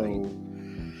 So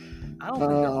I don't think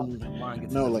their offensive line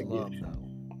gets love, though.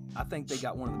 I think they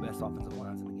got one of the best offensive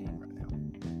lines in the game right now.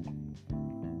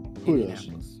 Who does?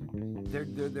 Their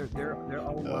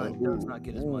O-line does not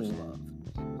get as much love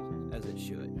as it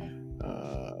should.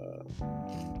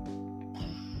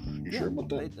 You sure about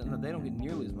that? They don't get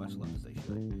nearly as much love as they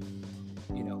should.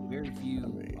 Very few.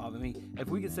 If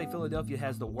we could say Philadelphia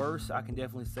has the worst, I can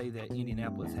definitely say that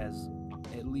Indianapolis has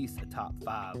at least a top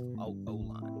 5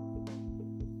 O-line.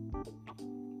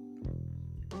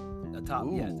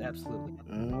 Yes, absolutely.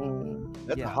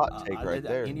 That's a hot take right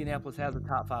there. Indianapolis has a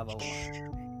top 5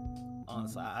 O-line.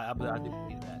 Honestly, I do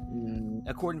believe that.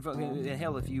 According to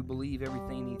hell, if you believe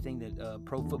anything that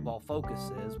Pro Football Focus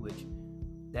says, which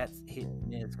that's hit and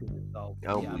miss because it's all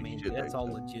that's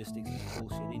all logistics and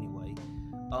bullshit anyway.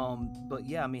 But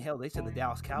yeah, hell, they said the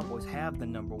Dallas Cowboys have the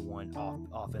number 1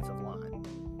 offensive line.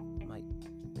 I'm like,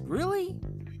 really?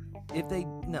 If they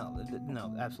no,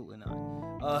 absolutely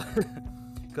not.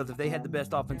 Because if they had the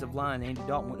best offensive line, Andy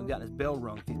Dalton wouldn't have gotten his bell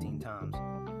rung 15 times.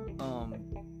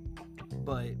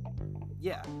 But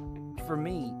yeah, for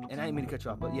me, and I didn't mean to cut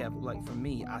you off, but yeah, like for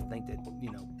me, I think that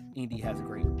Indy has a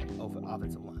great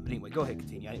offensive line. But anyway, go ahead,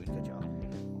 continue. I didn't mean to cut you off.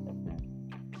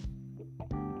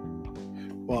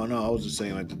 Well, no, I was just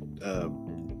saying, like, the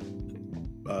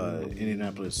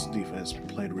Indianapolis defense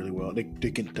played really well. They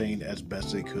contained as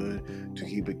best they could to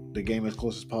keep the game as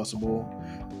close as possible.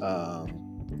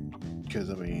 Because,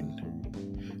 they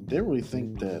didn't really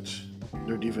think that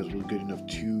their defense was good enough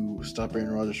to stop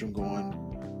Aaron Rodgers from going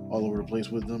all over the place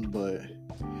with them. But,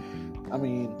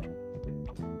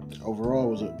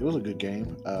 overall, it was a good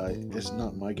game. It's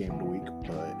not my game of the week,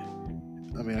 but,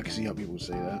 I can see how people would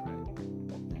say that.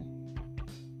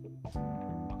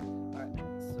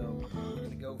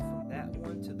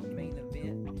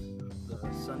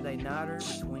 Sunday nighter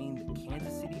between the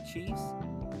Kansas City Chiefs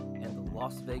and the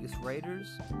Las Vegas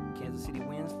Raiders. Kansas City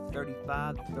wins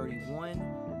 35-31.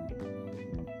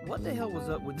 What the hell was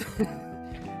up with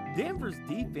Denver's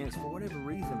defense? For whatever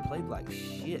reason, played like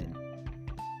shit.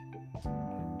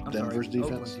 Denver's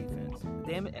defense? Oakland's defense.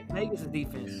 Damn it, Vegas'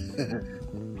 defense.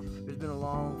 It's been a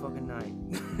long fucking night.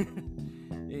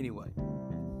 Anyway,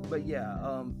 but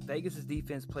yeah, Vegas'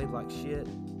 defense played like shit.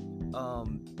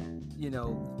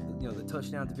 The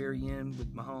touchdown at the very end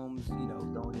with Mahomes,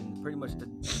 throwing in pretty much a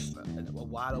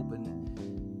wide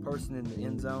open person in the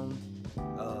end zone.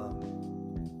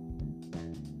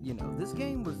 This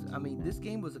game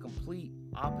was a complete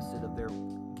opposite of their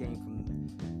game from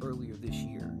earlier this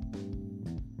year.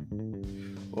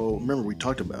 Well, remember we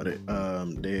talked about it.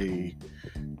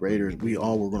 Raiders, we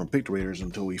all were going to pick the Raiders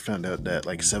until we found out that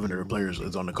like 7 of their players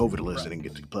is on the COVID list and didn't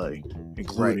get to play,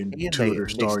 including 2 of their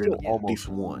starting almost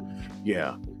won.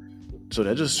 Yeah. So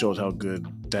that just shows how good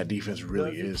that defense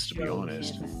really is, to be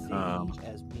honest.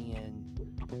 As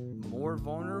being more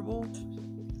vulnerable,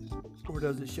 or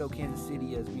does it show Kansas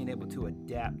City as being able to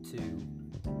adapt to,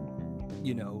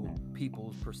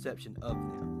 people's perception of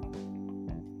them?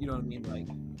 You know what I mean? Like,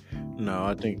 no,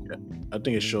 I think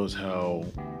it shows how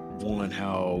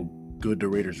good the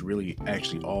Raiders really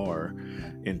actually are,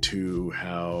 into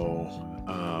how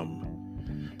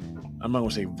I'm not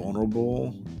gonna say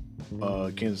vulnerable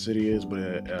Kansas City is,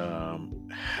 but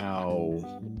how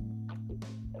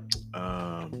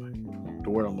the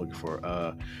word I'm looking for,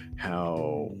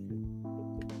 how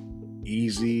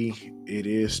easy it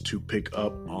is to pick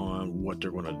up on what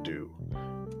they're gonna do.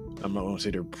 I'm not gonna say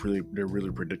they're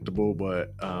really predictable,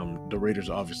 but the Raiders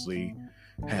obviously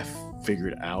have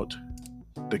figured out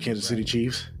the Kansas City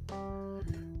Chiefs.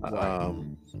 Right.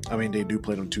 I mean, they do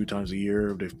play them 2 times a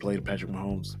year. They've played Patrick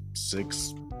Mahomes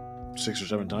six or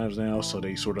 7 times now, so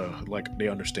they sort of like they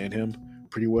understand him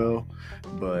pretty well.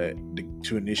 But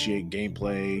to initiate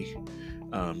gameplay,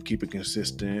 keep it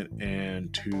consistent,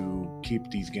 and to keep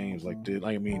these games like this,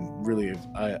 I mean, really, if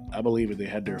I believe if they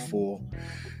had their full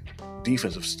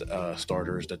defensive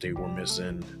starters that they were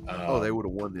missing, they would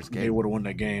have won this game. They would have won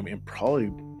that game, and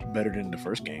probably better than the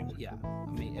first game. Yeah,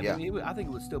 I mean, I think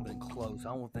it would still been close.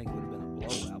 I don't think it would have been a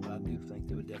blowout, but I do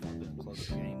think it would definitely been a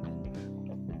closer game.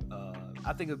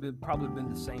 I think it would probably been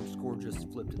the same score,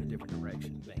 just flipped in a different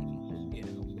direction, maybe. You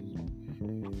know,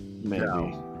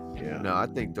 maybe. Yeah. No, I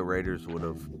think the Raiders would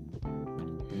have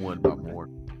won by more.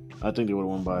 I think they would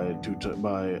have won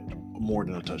by more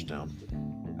than a touchdown.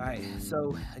 All right,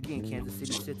 so again, Kansas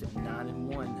City sits at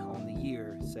 9-1 on the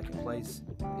year, second place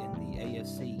in the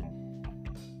AFC.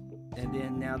 And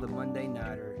then now the Monday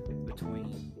nighter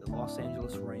between the Los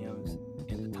Angeles Rams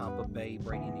and the Tampa Bay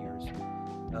Buccaneers.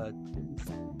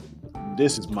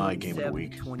 This is my game of the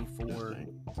week. 24.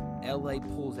 LA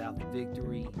pulls out the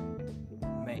victory.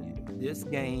 Man, this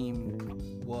game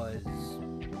was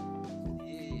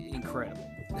incredible.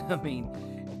 I mean,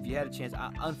 if you had a chance,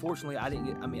 unfortunately, I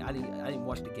didn't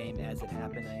watch the game as it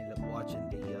happened. I ended up watching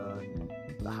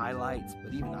the highlights,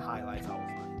 but even the highlights, I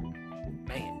was like,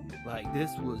 man, like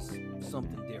this was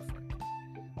something different.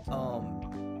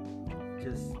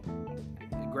 Just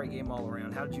a great game all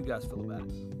around. How did you guys feel about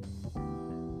it?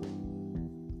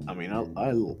 I mean,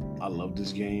 I love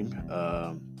this game.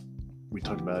 We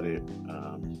talked about it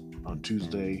on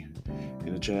Tuesday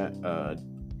in the chat.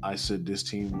 I said this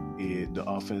team, the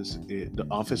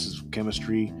offensive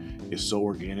chemistry is so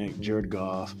organic. Jared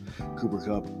Goff, Cooper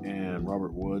Kupp, and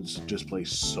Robert Woods just play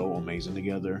so amazing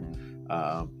together.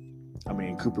 I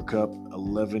mean, Cooper Kupp,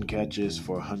 11 catches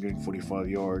for 145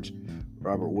 yards.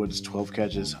 Robert Woods, 12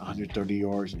 catches, 130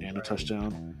 yards, and a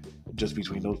touchdown. Just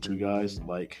between those two guys,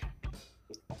 like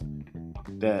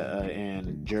that.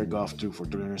 And Jared Goff threw for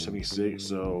 376,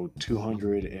 so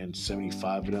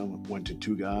 275 of them went to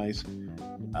two guys.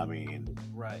 I mean,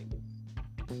 right.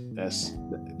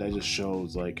 That just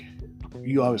shows, like,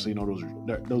 you obviously know those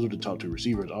are the top 2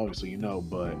 receivers. Obviously, you know,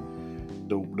 but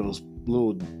those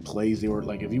little plays they were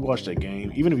like. If you watch that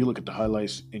game, even if you look at the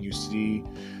highlights and you see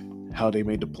how they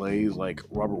made the plays, like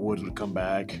Robert Woods would come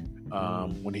back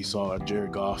when he saw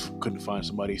Jared Goff couldn't find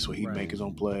somebody, so he'd make his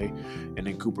own play, and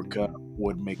then Cooper Kupp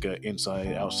would make an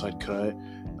inside-outside cut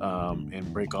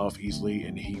and break off easily,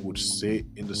 and he would sit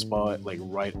in the spot like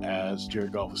right as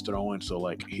Jared Goff was throwing, so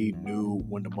like he knew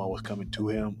when the ball was coming to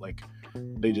him. Like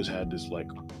they just had this like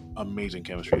amazing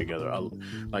chemistry together.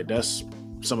 Like that's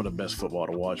some of the best football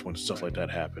to watch when stuff like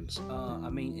that happens. I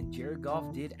mean, and Jared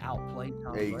Goff did outplay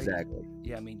Tom Brady. Exactly.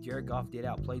 Yeah, I mean, Jared Goff did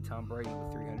outplay Tom Brady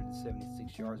with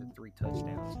 376 yards and 3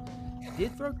 touchdowns.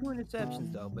 Did throw 2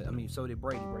 interceptions, though, but I mean, so did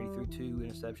Brady. Brady threw 2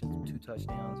 interceptions and 2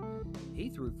 touchdowns. He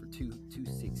threw for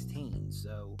 216.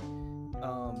 So,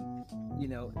 you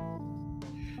know.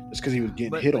 It's because he was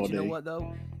getting hit all day. You know what,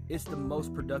 though? It's the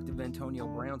most productive Antonio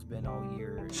Brown's been all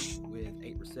year with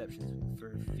 8 receptions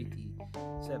for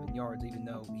 57 yards, even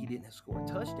though he didn't score a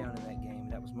touchdown in that game.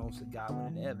 That was mostly Godwin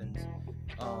and Evans.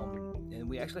 And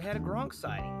we actually had a Gronk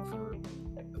sighting for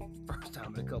the first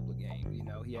time in a couple of games. You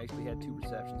know, he actually had 2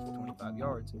 receptions for 25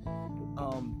 yards.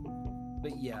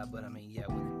 But I mean,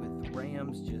 with the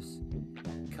Rams just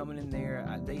coming in there,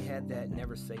 they had that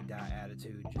never say die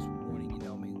attitude, just wanting, you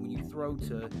know, I mean, when you throw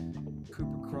to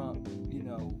Cooper Kupp, you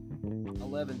know,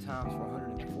 11 times for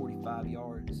 145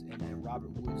 yards, and then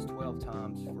Robert Woods 12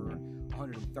 times for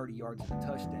 130 yards and a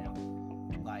touchdown,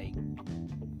 like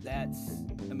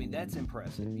that's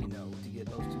impressive, you know, to get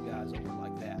those 2 guys over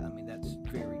like that. I mean, that's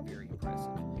very, very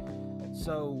impressive.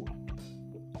 So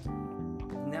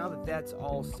now that that's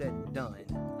all said and done,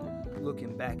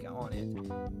 looking back on it,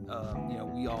 you know,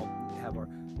 we all have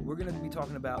we're going to be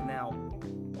talking about now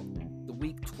the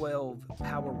Week 12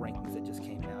 power rankings that just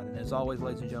came out. And as always,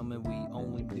 ladies and gentlemen, we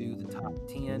only do the top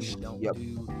 10. We don't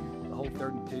do the whole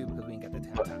 32 because we ain't got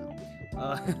that time.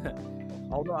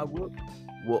 Although I will.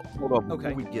 Well, hold on.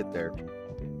 Before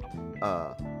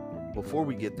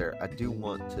we get there, I do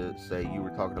want to say you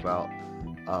were talking about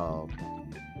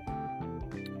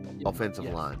offensive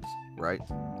lines, right?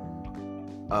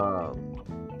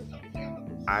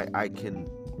 I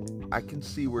can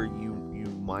see where you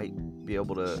might be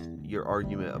able to, your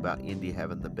argument about Indy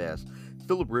having the best.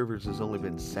 Phillip Rivers has only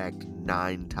been sacked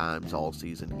 9 times all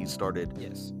season. He started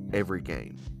every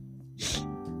game.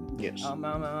 Yes.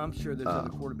 I'm sure there's other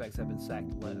quarterbacks that have been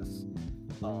sacked less.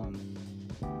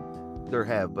 There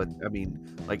have, but I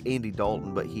mean, like Andy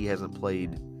Dalton, but he hasn't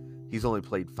played. He's only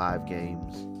played 5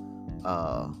 games.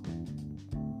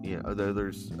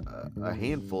 There's a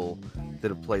handful that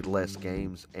have played less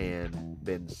games and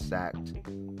been sacked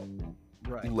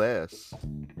less.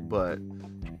 But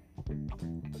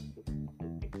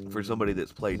for somebody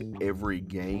that's played every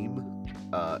game,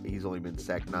 he's only been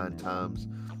sacked 9 times.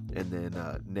 And then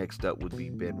next up would be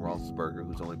Ben Roethlisberger,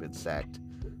 who's only been sacked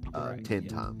 10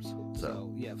 times.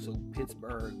 So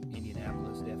Pittsburgh,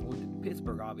 Indianapolis, definitely.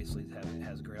 Pittsburgh obviously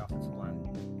has a great offensive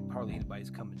line. Hardly anybody's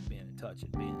coming to Ben and touching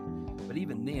Ben. But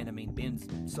even then, I mean, Ben's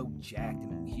so jacked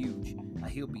and huge,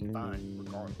 he'll be fine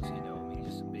regardless. You know, I mean,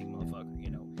 he's just a big motherfucker. You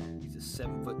know, he's a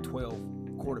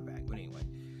 7'12" quarterback. But anyway,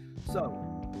 so.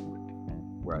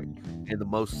 Right. And the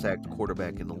most sacked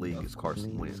quarterback in the league is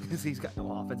Carson Wentz. Because he's got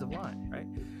no offensive line, right?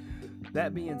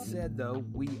 That being said, though,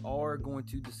 we are going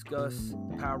to discuss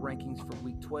the power rankings for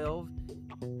Week 12.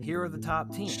 Here are the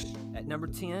top 10. At number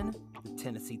 10, the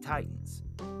Tennessee Titans.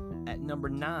 At number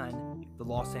 9, the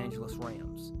Los Angeles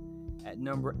Rams. At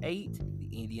number 8, the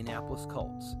Indianapolis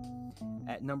Colts.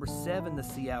 At number 7, the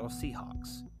Seattle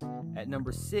Seahawks. At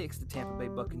number 6, the Tampa Bay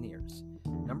Buccaneers.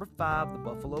 Number 5, the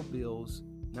Buffalo Bills.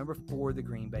 Number 4, the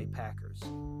Green Bay Packers.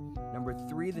 Number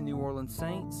 3, the New Orleans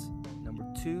Saints. Number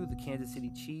 2, the Kansas City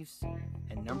Chiefs.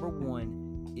 And number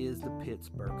 1 is the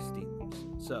Pittsburgh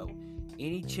Steelers. So,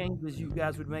 any changes you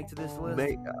guys would make to this list?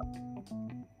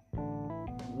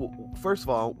 First of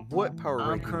all, what power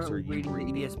rankings are you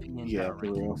reading? The ESPN power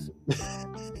rankings.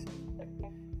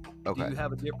 Okay. Do you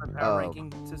have a different power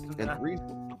ranking system than I?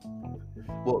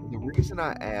 The reason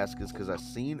I ask is because I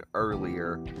seen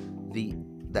earlier the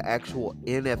actual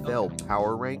NFL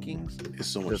power rankings is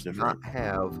so much different. Not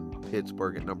have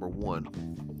Pittsburgh at number 1.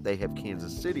 They have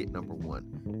Kansas City at number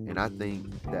 1, and I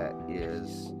think that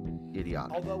is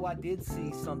idiotic. Although I did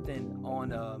see something on,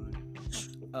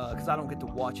 because I don't get to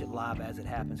watch it live as it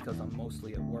happens because I'm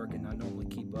mostly at work and I normally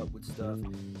keep up with stuff,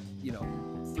 you know,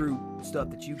 through stuff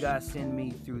that you guys send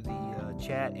me through the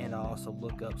chat, and I also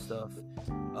look up stuff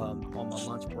on my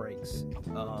lunch breaks.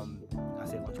 I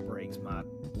say lunch breaks, my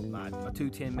 2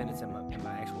 10 minutes and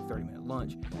my actual 30-minute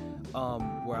lunch,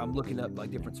 where I'm looking up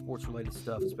like different sports related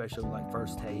stuff, especially like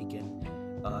First Take. And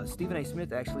Stephen A.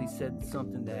 Smith actually said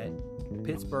something that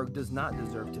Pittsburgh does not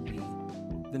deserve to be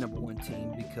the number 1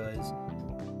 team because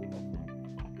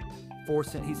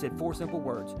he said 4 simple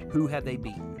words: who have they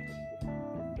beaten?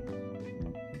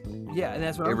 Yeah, and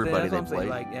that's what everybody I'm saying.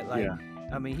 Like, yeah.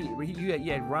 I mean, you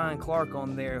had Ryan Clark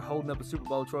on there holding up a Super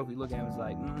Bowl trophy. Look at him, it's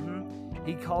like,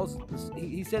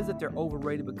 He says that they're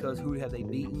overrated because who have they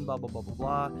beaten? Blah blah blah blah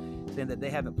blah. Saying that they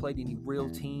haven't played any real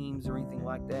teams or anything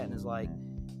like that, and it's like,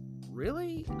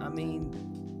 really? I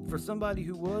mean, for somebody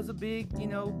who was a big, Ben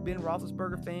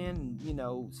Roethlisberger fan,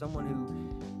 and someone who,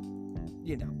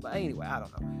 But anyway, I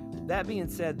don't know. That being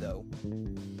said, though,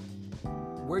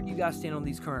 where do you guys stand on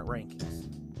these current rankings?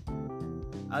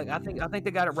 I think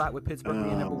they got it right with Pittsburgh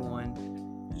being number 1.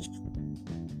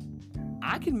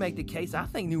 I can make the case. I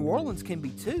think New Orleans can be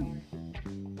 2,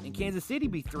 and Kansas City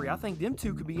be 3. I think them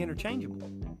 2 could be interchangeable.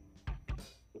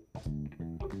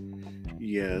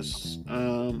 Yes,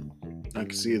 I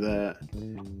can see that.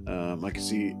 I can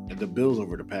see the Bills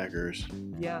over the Packers.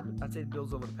 Yeah, I'd say the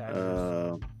Bills over the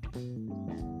Packers.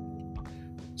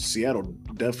 Seattle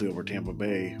definitely over Tampa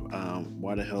Bay.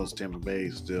 Why the hell is Tampa Bay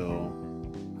still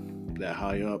that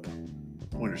high up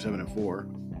when they're 7-4?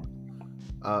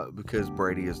 Because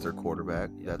Brady is their quarterback.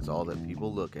 That's all that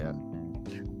people look at.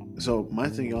 So my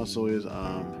thing also is,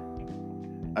 I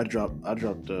dropped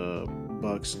the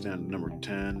Bucks down to number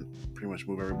 10. Pretty much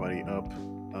move everybody up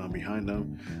behind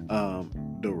them.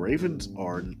 The Ravens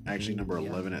are actually number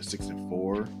 11 at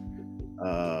 6-4.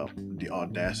 The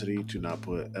audacity to not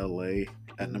put LA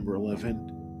at number 11.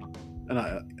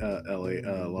 Not LA,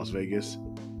 Las Vegas.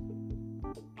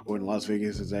 When Las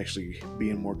Vegas is actually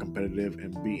being more competitive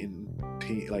and beating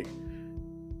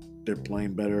they're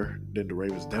playing better than the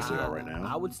Ravens definitely are right now.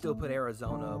 I would still put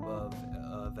Arizona above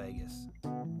Vegas.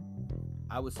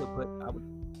 I would.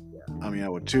 Yeah. I mean, I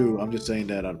would too. I'm just saying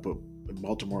that I'd put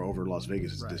Baltimore over Las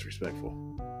Vegas is disrespectful.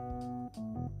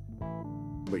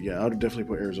 But yeah, I would definitely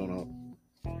put Arizona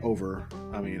over.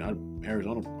 I mean, I'd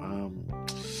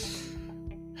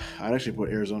actually put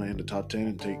Arizona in the top 10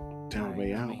 and take Tampa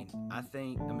Bay out. I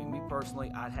mean, me personally,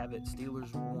 I'd have it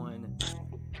Steelers 1,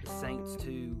 the Saints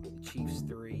 2, the Chiefs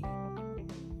 3,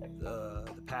 the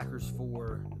Packers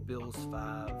 4, the Bills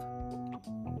 5.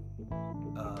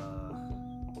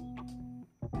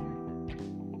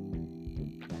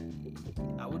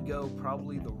 I would go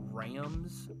probably the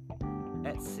Rams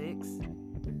at 6.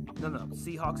 No,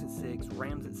 Seahawks at 6,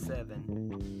 Rams at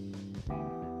 7,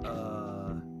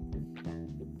 the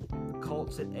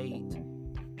Colts at 8,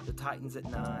 the Titans at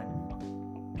 9,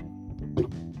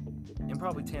 and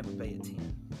probably Tampa Bay at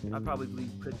 10. I'd probably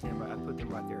put them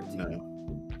right there at 10.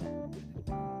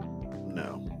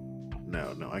 No.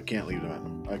 I can't leave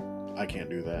them at. I can't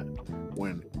do that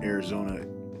when Arizona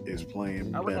is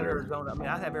playing I would better. have Arizona. I mean,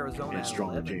 I'd have Arizona at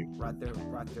stronger 11, team. right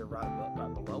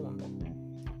below them.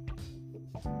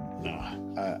 Nah,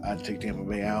 I'd take Tampa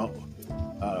Bay out.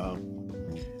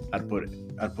 I'd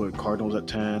put Cardinals at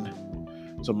 10.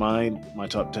 So my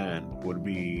top 10 would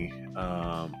be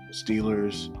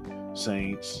Steelers,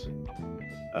 Saints,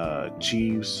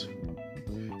 Chiefs,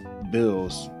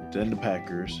 Bills, then the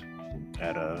Packers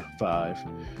at 5.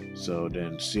 So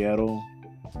then Seattle,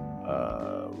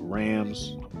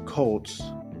 Rams, Colts,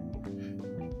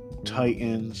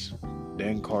 Titans,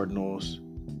 then Cardinals,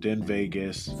 then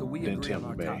Vegas, So we then agree Tampa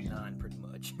on our Bay. top 9 pretty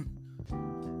much.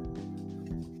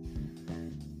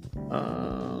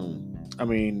 I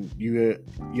mean, you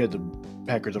had the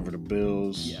Packers over the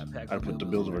Bills. Yeah, Packers. I'd put the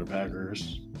Bills over the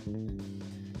Packers.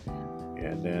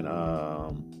 And then, I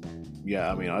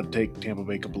mean, I'd take Tampa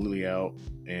Bay completely out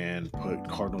and put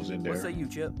Cardinals in there. What say you,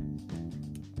 Chip?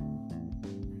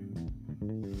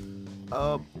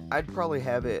 I'd probably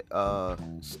have it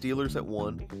Steelers at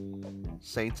 1,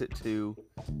 Saints at 2,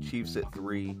 Chiefs at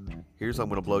 3. Here's I'm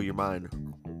going to blow your mind.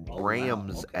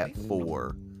 Rams at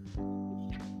 4,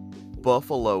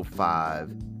 Buffalo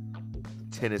 5,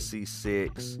 Tennessee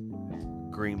 6,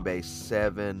 Green Bay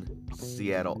 7,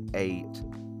 Seattle 8,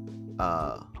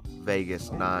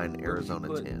 Vegas 9,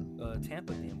 Arizona 10.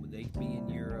 Tampa then, would they be in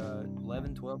your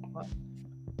 11, 12 spot?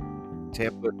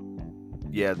 Tampa,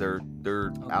 yeah, they're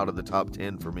out of the top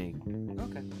 10 for me.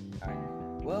 Okay. All right.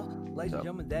 Well, ladies and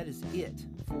gentlemen, that is it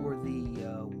for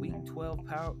the Week 12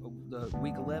 the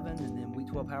Week 11, and then Week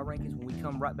 12 power rankings. When we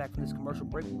come right back from this commercial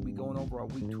break, we'll be going over our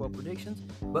Week 12 predictions.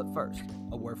 But first,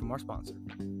 a word from our sponsor.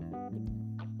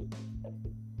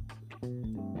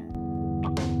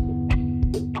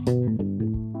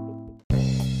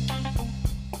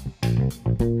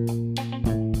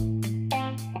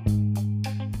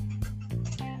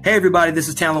 Hey everybody, this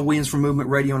is Talon Williams from Movement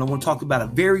Radio, and I want to talk about a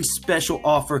very special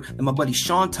offer that my buddy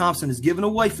Sean Thompson is giving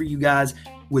away for you guys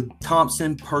with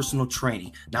Thompson Personal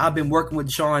Training. Now, I've been working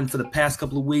with Sean for the past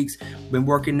couple of weeks, been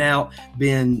working out,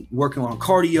 been working on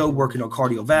cardio, working on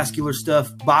cardiovascular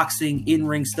stuff, boxing,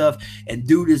 in-ring stuff, and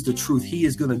dude is the truth. He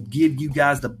is going to give you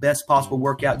guys the best possible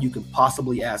workout you can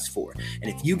possibly ask for. And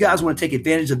if you guys want to take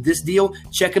advantage of this deal,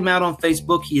 check him out on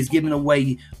Facebook. He is giving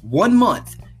away 1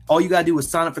 month. All you got to do is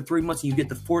sign up for 3 months and you get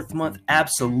the 4th month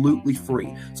absolutely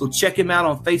free. So check him out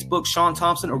on Facebook, Sean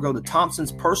Thompson, or go to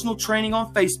Thompson's Personal Training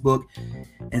on Facebook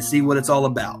and see what it's all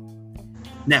about.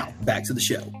 Now, back to the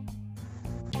show.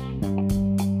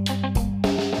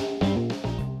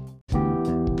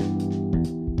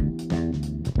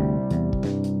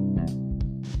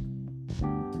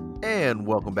 And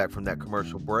welcome back from that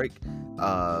commercial break.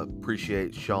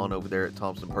 Appreciate Sean over there at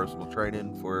Thompson Personal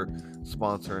Training for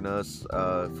sponsoring us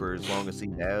for as long as he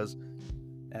has.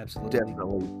 Absolutely.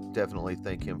 Definitely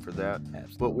thank him for that.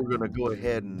 Absolutely. But we're going to go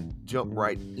ahead and jump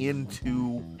right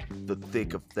into the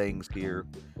thick of things here.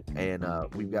 And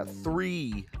we've got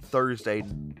 3 Thursday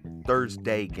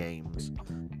games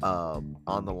on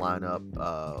the lineup.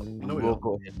 We'll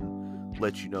go ahead and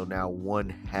let you know now. One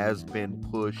has been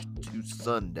pushed to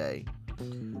Sunday.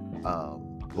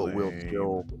 But we'll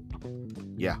still,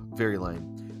 very lame.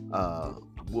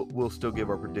 We'll still give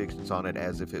our predictions on it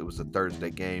as if it was a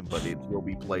Thursday game, but it will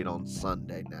be played on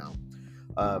Sunday now.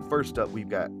 First up, we've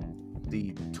got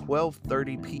the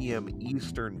 12:30 p.m.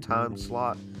 Eastern time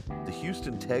slot. The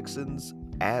Houston Texans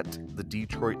at the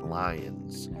Detroit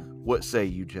Lions. What say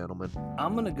you, gentlemen?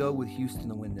 I'm going to go with Houston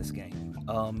to win this game.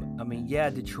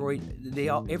 Detroit,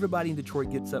 everybody in Detroit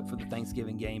gets up for the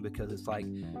Thanksgiving game because it's like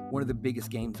one of the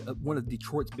biggest games, one of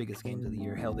Detroit's biggest games of the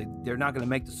year. Hell, they're not going to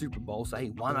make the Super Bowl, so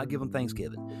hey, why not give them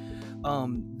Thanksgiving?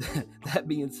 That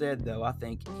being said, though, I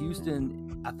think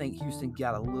Houston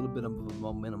got a little bit of a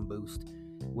momentum boost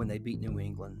when they beat New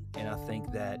England, and I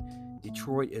think that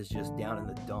Detroit is just down in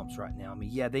the dumps right now. I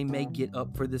mean, yeah, they may get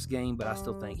up for this game, but I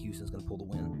still think Houston's going to pull the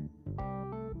win.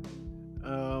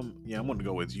 I'm going to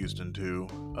go with Houston too.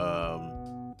 I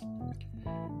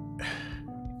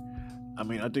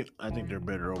mean, I think they're a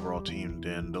better overall team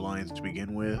than the Lions to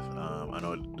begin with. I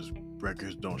know the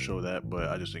records don't show that, but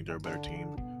I just think they're a better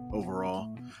team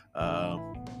overall.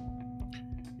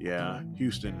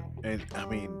 Houston, and I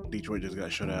mean, Detroit just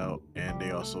got shut out, and they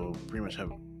also pretty much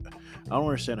have. I don't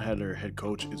understand how their head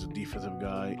coach is a defensive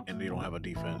guy and they don't have a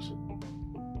defense.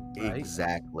 Right?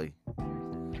 Exactly.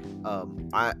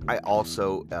 I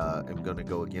also am going to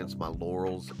go against my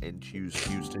laurels and choose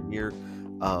Houston here,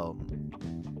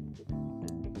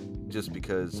 just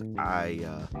because I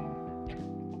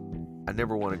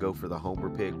never want to go for the homer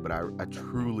pick, but I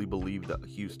truly believe that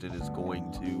Houston is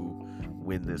going to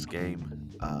win this game,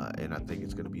 and I think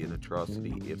it's going to be an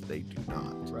atrocity if they do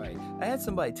not. Right. I had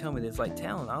somebody tell me this, like,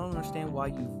 Talon, I don't understand why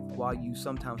you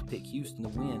sometimes pick Houston to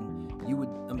win.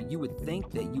 You would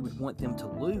think that you would want them to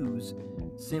lose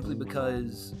simply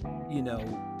because,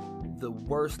 the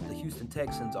worse the Houston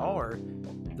Texans are,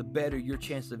 the better your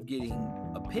chance of getting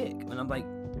a pick. And I'm like,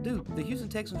 dude, the Houston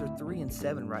Texans are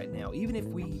 3-7 right now. Even if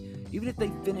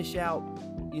they finish out,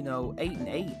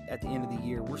 8-8 at the end of the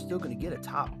year, we're still going to get a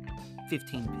top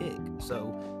 15 pick.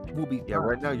 So we'll be fine,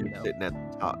 right now you're sitting at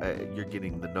the top. You're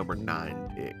getting the number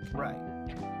 9 pick, right?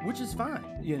 Which is fine,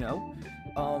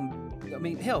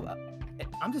 hell,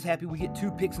 I'm just happy we get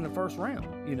 2 picks in the first round,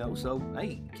 So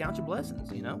hey, count your blessings,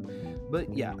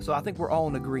 But yeah, so I think we're all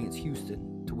in agreement,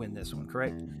 Houston to win this one,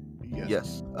 correct?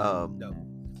 Yes. No.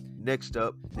 Next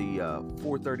up, the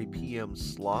 4:30 p.m.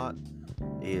 slot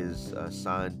is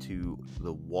assigned to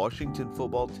the Washington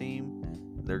football team.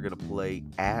 They're going to play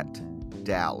at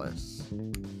Dallas.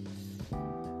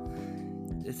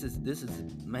 This is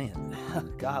man,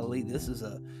 golly, this is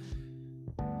a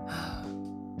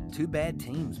 2 bad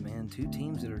teams, man. 2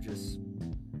 teams that are just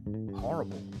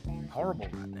horrible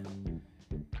right now.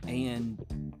 And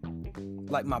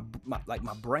like my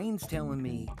brain's telling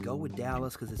me go with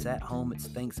Dallas because it's at home. It's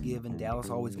Thanksgiving. Dallas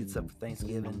always gets up for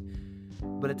Thanksgiving.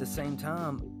 But at the same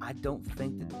time, I don't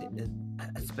think that,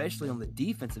 especially on the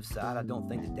defensive side, I don't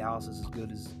think that Dallas is as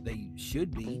good as they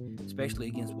should be, especially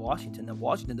against Washington. Now,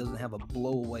 Washington doesn't have a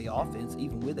blowaway offense,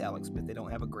 even with Alex Smith. They don't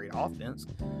have a great offense.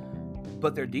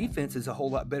 But their defense is a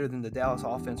whole lot better than the Dallas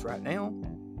offense right now,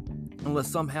 unless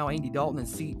somehow Andy Dalton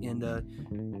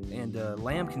and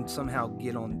Lamb can somehow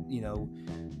get on,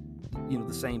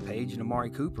 the same page, and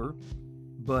Amari Cooper.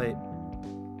 But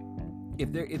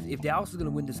if Dallas is going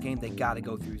to win this game, they got to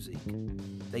go through Zeke.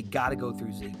 They got to go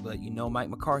through Zeke. But Mike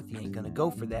McCarthy ain't going to go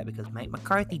for that because Mike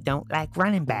McCarthy don't like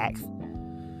running backs.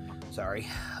 Sorry.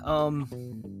 I'm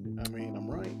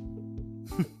right.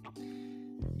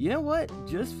 You know what?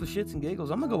 Just for shits and giggles,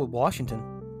 I'm going to go with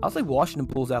Washington. I'll say Washington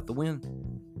pulls out the win.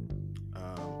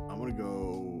 I'm going to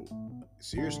go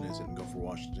seriousness and go for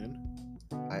Washington.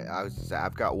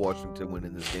 I've got Washington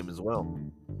winning this game as well.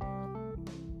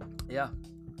 Yeah.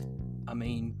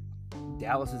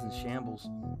 Dallas is in shambles.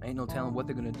 Ain't no telling what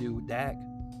they're going to do with Dak.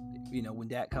 When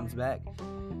Dak comes back,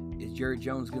 is Jerry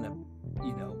Jones going to,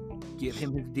 give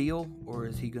him his deal, or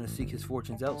is he going to seek his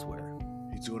fortunes elsewhere?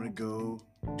 He's going to go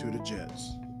to the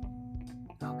Jets.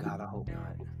 Oh, God, I hope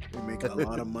not. They make a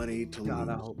lot of money to God, lose.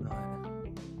 I hope not.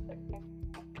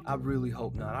 I really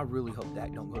hope not. I really hope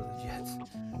Dak don't go to the Jets.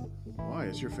 Why?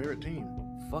 It's your favorite team.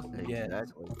 Fuck the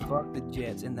Jets. Exactly. Fuck the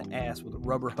Jets in the ass with a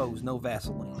rubber hose, no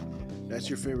Vaseline. That's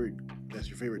your favorite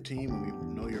team, and we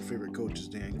know your favorite coach is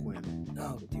Dan Quinn.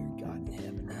 Oh, dear God in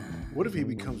heaven. What if he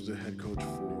becomes the head coach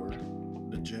for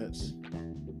the Jets?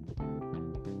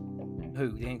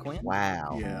 Who, Dan Quinn?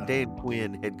 Wow. Yeah. Dan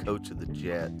Quinn, head coach of the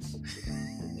Jets.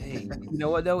 Hey, you know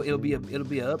what though? It'll be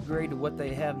an upgrade to what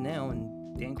they have now,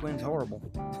 and Dan Quinn's horrible.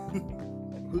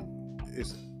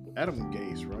 It's Adam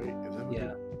Gase, right? Is that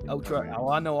Yeah. Oh,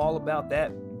 I know all about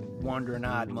that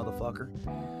wandering-eyed motherfucker.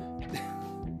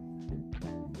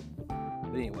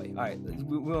 But anyway, all right, let's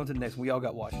move on to the next one. We all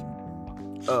got Washington.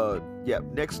 Yeah.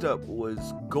 Next up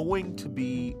was going to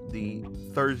be the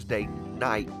Thursday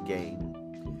night game.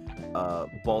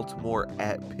 Baltimore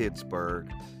at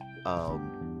Pittsburgh.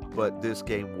 But this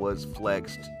game was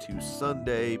flexed to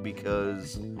Sunday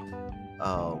because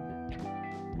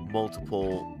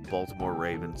multiple Baltimore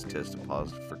Ravens tested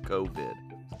positive for COVID.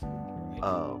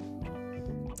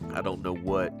 I don't know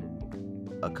what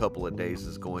a couple of days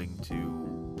is going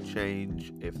to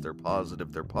change. If they're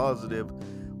positive, they're positive.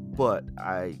 But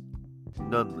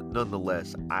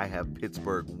nonetheless, I have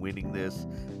Pittsburgh winning this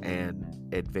and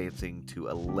advancing to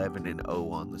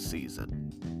 11-0 on the season.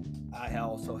 I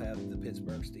also have the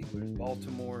Pittsburgh Steelers.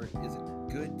 Baltimore is a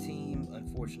good team.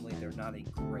 Unfortunately, they're not a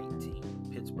great team.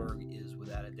 Pittsburgh is,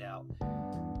 without a doubt,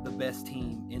 the best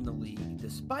team in the league.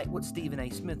 Despite what Stephen A.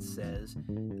 Smith says,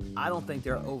 I don't think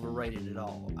they're overrated at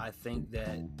all. I think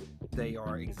that they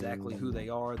are exactly who they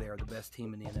are. They are the best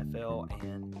team in the NFL,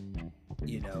 and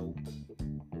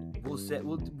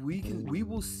we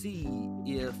will see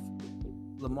if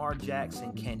Lamar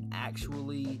Jackson can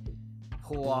actually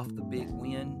pull off the big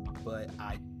win, but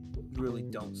I really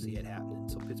don't see it happening.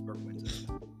 So Pittsburgh wins it.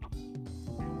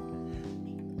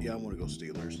 Yeah, I'm going to go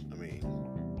Steelers.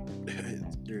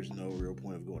 there's no real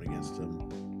point of going against them.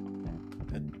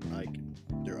 And, like,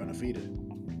 they're undefeated.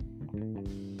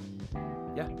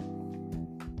 Yeah.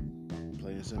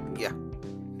 Plain and simple. Yeah.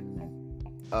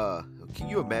 Can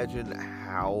you imagine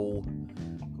how,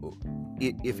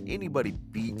 if anybody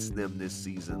beats them this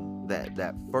season,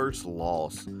 that first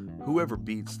loss, whoever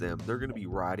beats them, they're going to be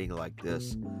riding like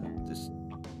this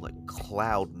like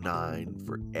cloud nine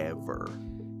forever.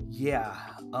 Yeah.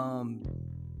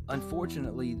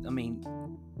 Unfortunately, I mean,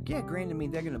 yeah, granted, I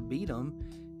mean, they're going to beat them.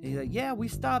 And he's like, yeah, we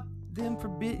stopped them for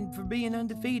being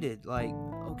undefeated. Like,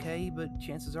 okay, but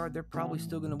chances are they're probably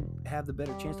still going to have the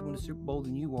better chance to win the Super Bowl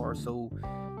than you are. So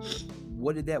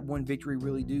what did that one victory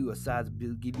really do aside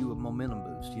give you a momentum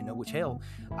boost, you know? Which, hell,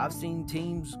 I've seen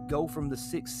teams go from the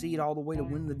 6th seed all the way to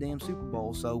win the damn Super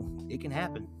Bowl. So it can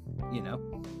happen, you know?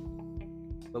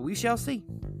 But we shall see.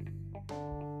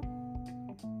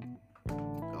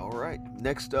 All right.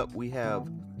 Next up, we have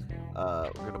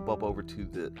we're going to bump over to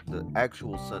the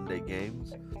actual Sunday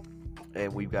games.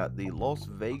 And we've got the Las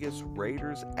Vegas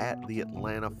Raiders at the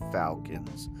Atlanta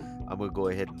Falcons. I'm going to go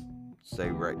ahead and say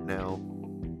right now,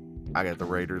 I got the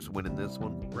Raiders winning this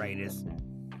one. Raiders.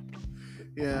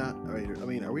 Yeah, Raiders. I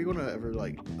mean, are we going to ever,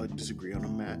 like, disagree on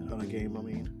a game? I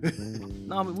mean,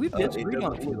 No, but we've disagreed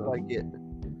on a few. Like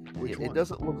it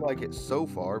doesn't look like it so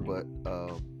far, but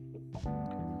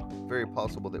very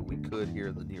possible that we could here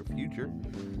in the near future.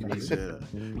 we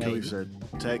said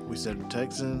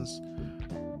Texans,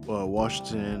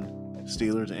 Washington,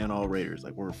 Steelers, and all Raiders.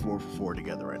 Like, we're 4 for 4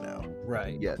 together right now.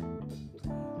 Right. Yeah.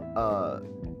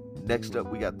 Next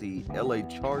up, we got the LA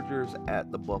Chargers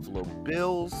at the Buffalo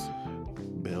Bills.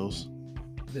 Bills.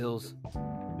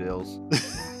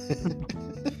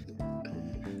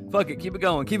 Fuck it. Keep it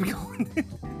going.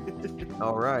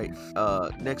 All right.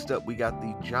 Next up, we got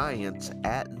the Giants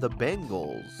at the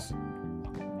Bengals.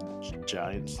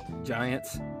 Giants.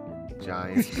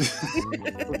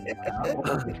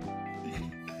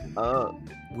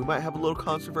 We might have a little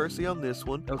controversy on this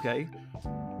one. Okay.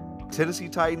 Tennessee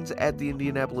Titans at the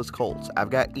Indianapolis Colts. I've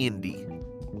got Indy.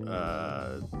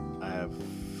 I have.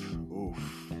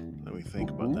 Let me think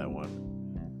about that one.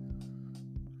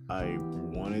 I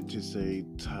wanted to say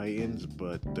Titans,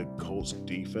 but the Colts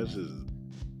defense is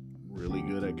really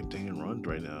good at containing runs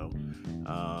right now.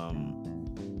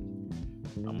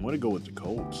 I'm going to go with the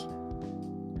Colts.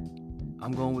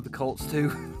 I'm going with the Colts too.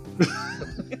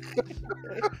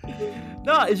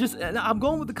 No, it's just I'm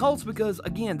going with the Colts because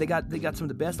again they got some of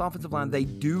the best offensive line. They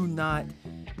do not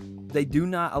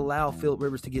allow Phillip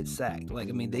Rivers to get sacked. Like,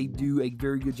 I mean, they do a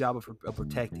very good job of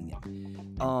protecting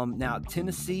him. Now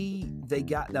Tennessee,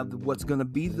 what's going to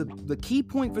be the key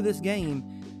point for this game.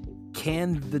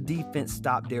 Can the defense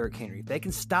stop Derrick Henry? If they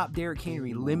can stop Derrick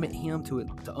Henry, limit him to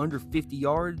under 50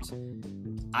 yards,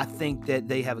 I think that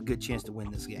they have a good chance to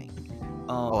win this game.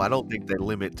 I don't think they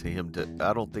limit him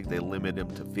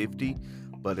to 50,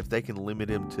 but if they can limit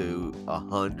him to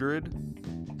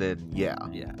 100, then yeah,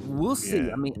 we'll see.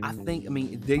 Yeah. I think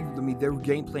their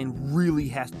game plan really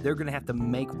they're going to have to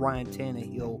make Ryan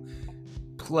Tannehill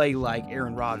play like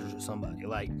Aaron Rodgers or somebody,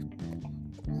 like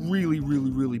really,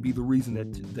 really, really be the reason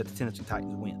that the Tennessee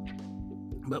Titans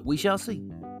win. But we shall see.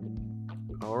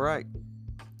 All right.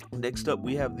 Next up,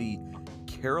 we have the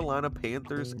Carolina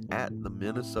Panthers at the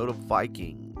Minnesota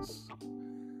Vikings.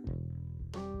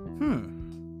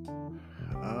 I'm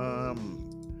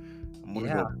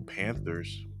gonna go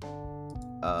Panthers.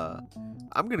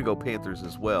 I'm gonna go Panthers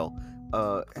as well.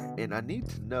 And I need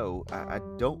to know. I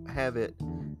don't have it.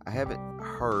 I haven't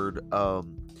heard.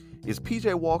 Is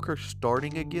PJ Walker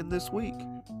starting again this week?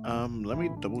 Let me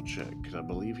double check because I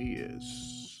believe he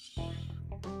is.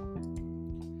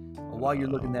 While you're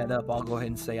looking that up, I'll go ahead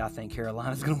and say I think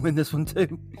Carolina's going to win this one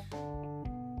too.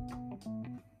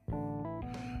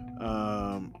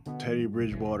 Teddy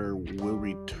Bridgewater will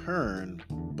return,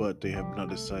 but they have not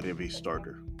decided if he's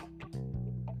starter.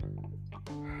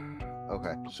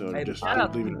 Okay. So hey, just shout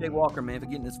out to leave PJ Walker, man, for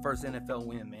getting his first NFL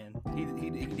win, man. He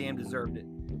damn deserved it.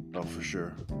 Oh, for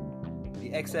sure.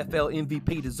 The XFL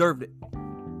MVP deserved it.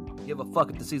 Give a fuck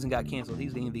if the season got canceled.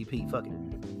 He's the MVP. Fuck it.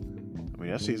 I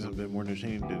mean, that season's been more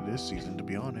entertaining than this season, to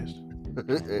be honest.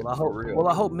 I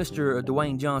hope Mr.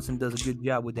 Dwayne Johnson does a good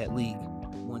job with that league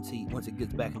once it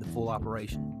gets back into full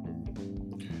operation.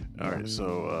 All right,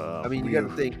 so you got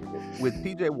to think with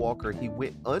PJ Walker, he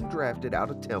went undrafted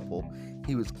out of Temple.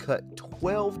 He was cut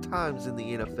 12 times in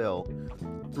the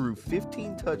NFL, threw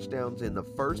 15 touchdowns in the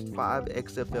first 5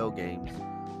 XFL games,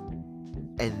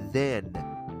 and then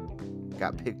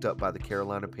got picked up by the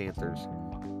Carolina Panthers.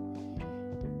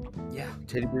 Yeah,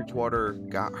 Teddy Bridgewater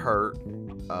got hurt,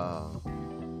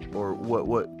 or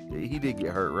what? he did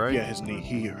get hurt, right? Yeah, his knee.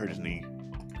 He hurt his knee.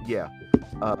 Yeah.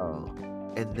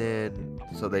 And then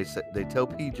so they tell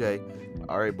PJ,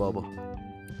 all right, Bubba,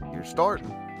 you're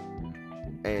starting.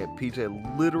 And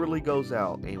PJ literally goes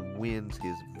out and wins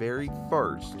his very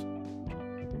first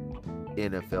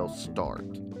NFL start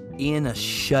in a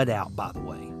shutout, by the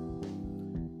way.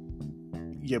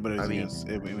 Yeah, but it was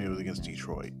against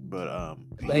Detroit. But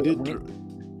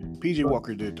PJ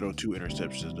Walker did throw 2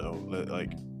 interceptions though.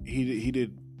 Like he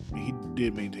did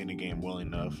maintain the game well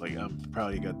enough. Like I'm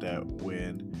proud he got that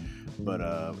win, but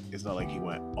it's not like he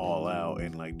went all out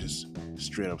and like just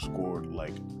straight up scored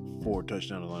like 4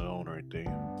 touchdowns on his own or anything.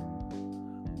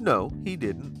 No, he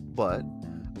didn't. But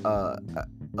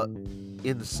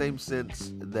in the same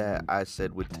sense that I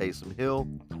said with Taysom Hill,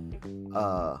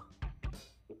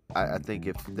 I think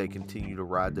if they continue to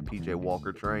ride the PJ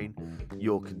Walker train,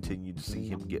 you'll continue to see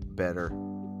him get better.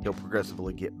 He'll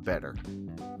progressively get better.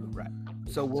 Right.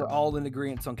 So we're all in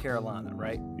agreement on Carolina,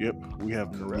 right? Yep. We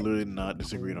have literally not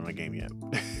disagreed on a game yet.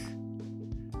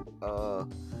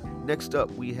 Next up,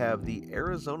 we have the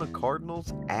Arizona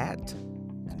Cardinals at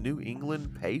the New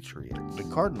England Patriots. The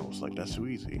Cardinals, like that's too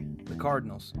easy. The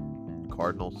Cardinals.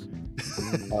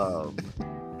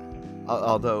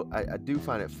 Although I do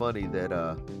find it funny that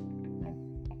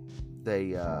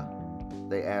they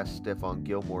asked Stephon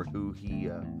Gilmore who he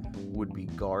would be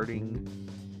guarding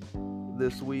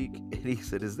this week, and he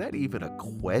said, "Is that even a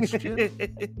question?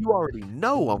 You already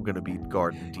know I'm going to be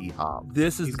guarding D-Hop."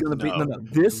 This is going to be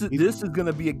This is going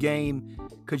to be a game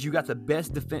because you got the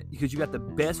best because you got the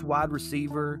best wide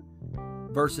receiver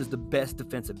versus the best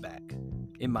defensive back,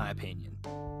 in my opinion.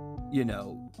 You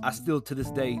know, I still to this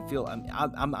day feel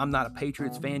I'm not a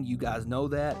Patriots fan. You guys know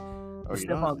that.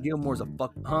 Stephon Gilmore's a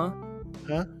huh?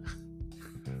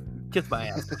 Kiss my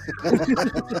ass.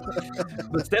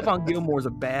 But Stephon Gilmore's a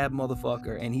bad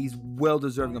motherfucker, and he's well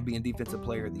deserving of being Defensive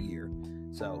Player of the Year.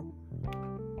 So,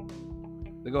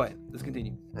 but go ahead. Let's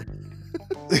continue.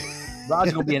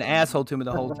 Rod's gonna be an asshole to me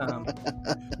the whole time.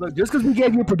 Look, just because we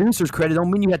gave you producer's credit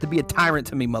don't mean you have to be a tyrant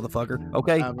to me, motherfucker.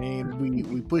 Okay? I mean,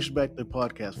 we pushed back the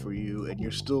podcast for you, and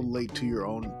you're still late to your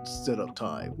own setup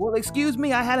time. Well, excuse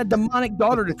me, I had a demonic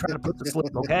daughter to try to put to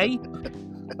sleep. Okay?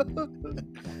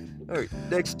 All right.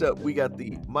 Next up, we got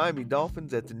the Miami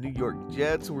Dolphins at the New York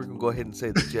Jets. We're gonna go ahead and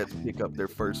say the Jets pick up their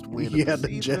first win. Yeah, of the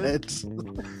the season. Jets.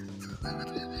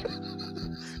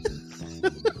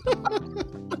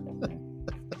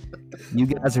 You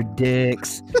guys are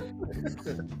dicks.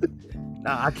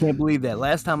 Nah, I can't believe that.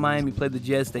 Last time Miami played the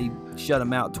Jets, they shut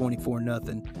them out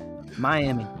 24-0.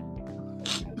 Miami.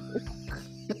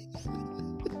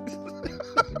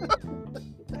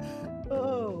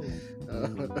 Oh.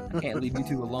 Can't leave you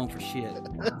two alone for shit.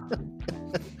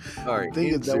 All right. Thing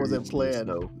is, that wasn't planned.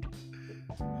 though.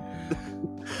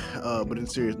 But in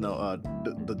serious, no.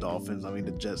 The Dolphins. I mean,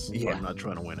 the Jets are not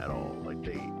trying to win at all. Like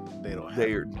they don't.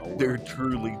 They're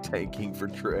truly tanking for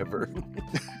Trevor.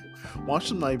 Watch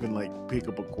them not even like pick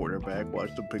up a quarterback.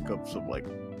 Watch them pick up some like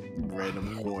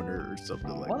random corner or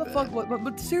something like that. Fuck?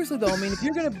 But seriously though, I mean,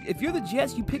 if you're the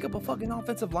Jets, you pick up a fucking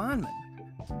offensive lineman.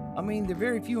 I mean, they're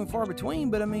very few and far between,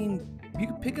 but I mean, you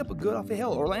can pick up a good offensive.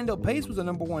 Hell, Orlando Pace was a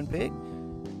number 1 pick.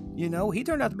 You know, he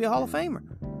turned out to be a Hall of Famer.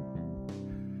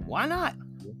 Why not?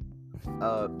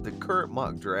 The current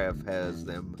mock draft has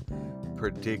them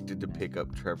predicted to pick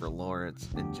up Trevor Lawrence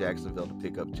and Jacksonville to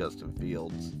pick up Justin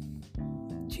Fields.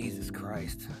 Jesus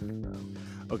Christ.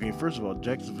 Okay, first of all,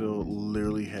 Jacksonville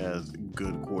literally has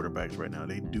good quarterbacks right now.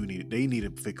 They need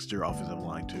to fix their offensive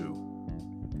line too.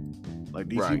 Like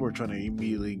these people are trying to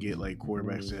immediately get like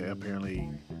quarterbacks that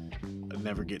apparently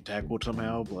never get tackled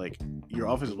somehow. But, like your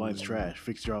offensive line's trash.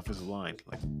 Fix your offensive line.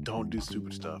 Like don't do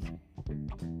stupid stuff.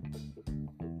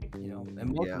 You know,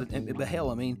 but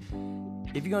hell, I mean,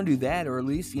 if you're gonna do that, or at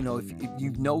least you know, if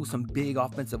you know some big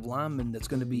offensive lineman that's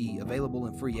going to be available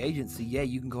in free agency, yeah,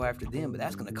 you can go after them. But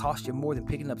that's going to cost you more than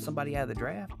picking up somebody out of the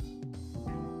draft.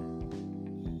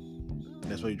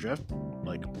 That's why you draft.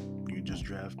 Like you just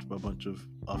draft a bunch of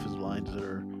offensive lines that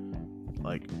are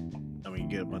like, I mean, you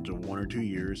get a bunch of 1 or 2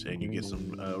 years, and you get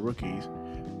some rookies,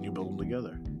 and you build them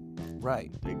together.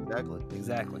 Right. Exactly.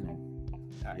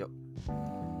 Right. Yep.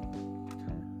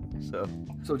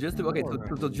 So just so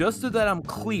that I'm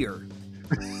clear,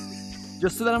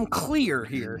 just so that I'm clear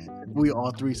here, we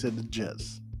all three said the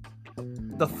Jets.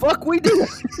 The fuck we do?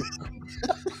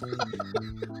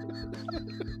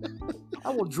 I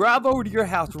will drive over to your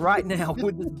house right now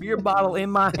with this beer bottle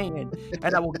in my hand,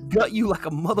 and I will gut you like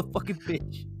a motherfucking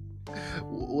fish.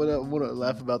 What I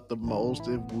laugh about the most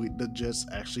if the Jets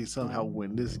actually somehow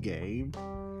win this game,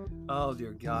 Oh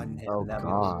dear God in heaven,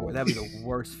 Oh, that'd be the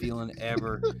worst feeling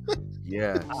ever.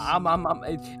 Yes. I might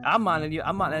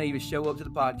not even show up to the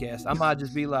podcast. I might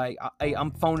just be like, hey,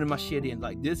 I'm phoning my shit in.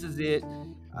 Like, this is it.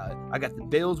 I got the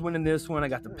Bills winning this one. I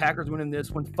got the Packers winning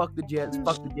this one. Fuck the Jets, and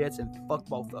fuck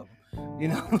both of them. You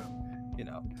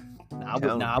know.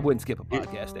 I wouldn't skip a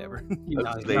podcast ever.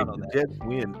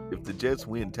 If the Jets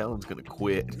win, Talon's gonna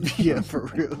quit. Yeah, for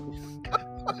real.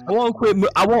 I won't quit.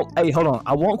 Hey, hold on.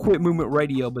 I won't quit Movement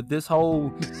Radio. But this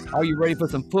whole, are you ready for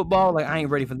some football? Like, I ain't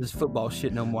ready for this football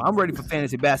shit no more. I'm ready for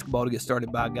fantasy basketball to get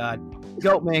started. By God,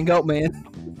 goat man.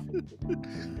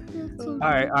 All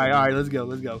right. Let's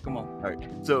go. Come on. All right.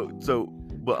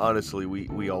 But honestly,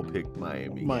 we all picked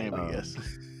Miami. Yes.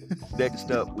 Next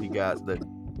up, we got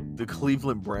the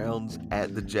Cleveland Browns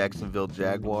at the Jacksonville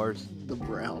Jaguars. The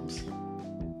Browns.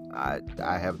 I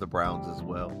have the Browns as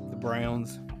well. The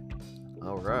Browns.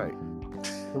 All right.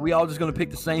 Are we all just going to pick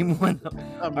the same one?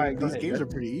 I mean, these games are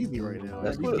pretty easy right now.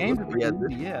 These games are pretty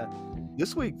easy, yeah.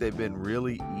 This week they've been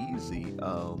really easy.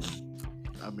 I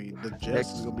mean, the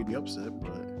Jets is going to be the upset,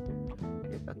 but...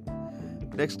 Yeah.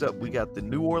 Next up, we got the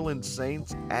New Orleans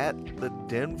Saints at the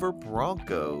Denver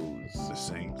Broncos. The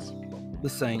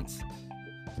Saints.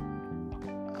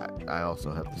 I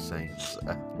also have the Saints.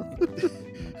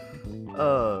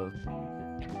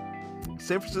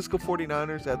 San Francisco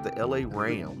 49ers at the LA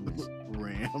Rams.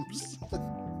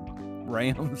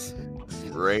 Rams.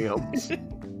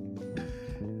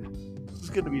 This is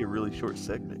going to be a really short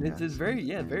segment. It's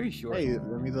very short. Hey, I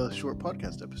mean, the short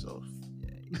podcast episode.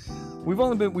 We've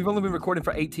only been recording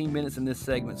for 18 minutes in this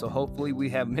segment, so hopefully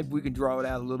maybe we can draw it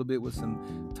out a little bit with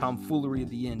some tomfoolery at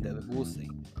the end of it. We'll see.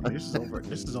 I mean,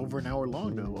 this is over an hour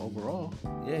long though overall.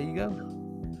 Yeah, you go.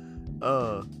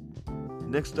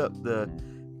 Next up, the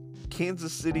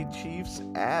Kansas City Chiefs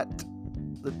at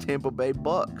the Tampa Bay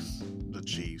Bucks. The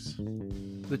Chiefs.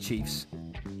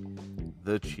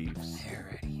 They're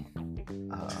ready.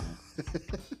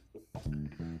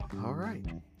 All right.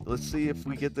 Let's see if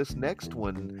we get this next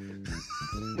one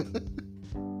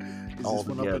all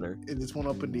together. Is this one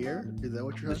up in the air? Is that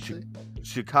what you're trying to say?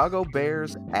 Chicago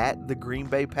Bears at the Green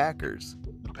Bay Packers.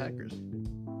 The Packers.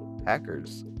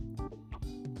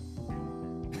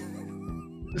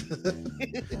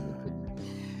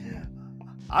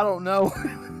 I don't know.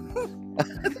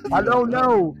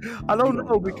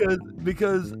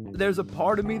 because there's a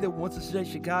part of me that wants to say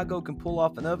Chicago can pull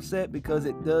off an upset because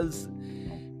it does.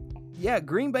 Yeah,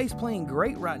 Green Bay's playing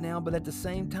great right now, but at the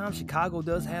same time, Chicago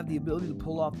does have the ability to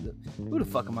pull off who the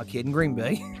fuck am I kidding? Green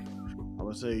Bay. I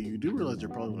would say you do realize they're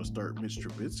probably going to start Mitch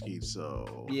Trubisky,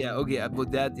 so... Yeah, okay,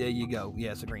 but there you go.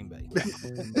 Yeah, it's a Green Bay.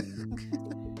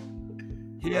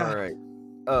 Yeah. All right.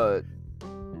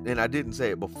 And I didn't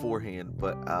say it beforehand,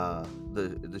 but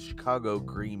the Chicago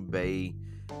Green Bay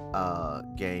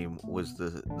game was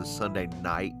the Sunday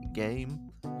night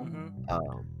game. Mm-hmm.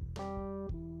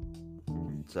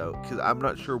 So, because I'm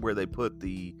not sure where they put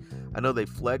I know they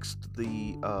flexed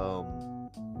the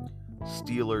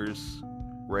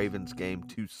Steelers-Ravens game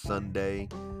to Sunday,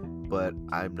 but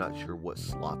I'm not sure what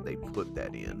slot they put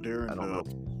that in. I don't know.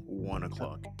 1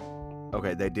 o'clock.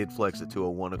 Okay, they did flex it to a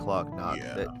 1 o'clock.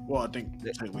 Well, I think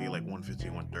technically like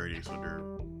 1:50, 1:30,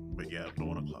 so but yeah, the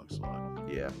 1 o'clock slot.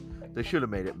 Yeah, they should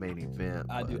have made it main event.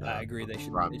 I agree. They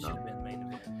should have been main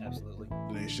event. Absolutely.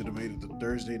 They should have made it the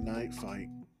Thursday night fight.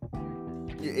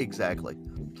 Yeah, exactly.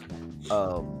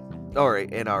 All right,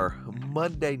 and our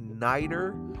Monday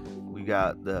nighter, we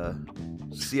got the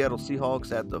Seattle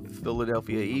Seahawks at the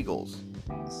Philadelphia Eagles.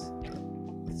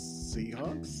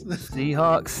 Seahawks.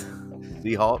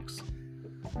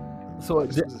 So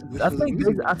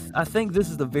I think this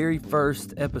is the very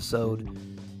first episode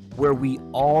where we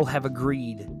all have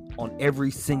agreed on every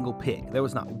single pick. There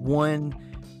was not one.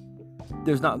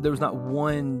 There was not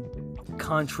one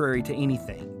contrary to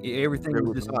anything. Everything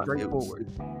was just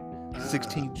straightforward.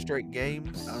 16 straight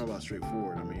games. I don't know about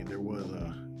straightforward. I mean, there was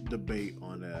a debate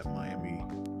on that Miami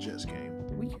Jets game.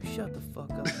 Will you shut the fuck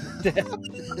up?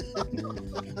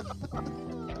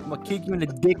 I'm gonna kick you in the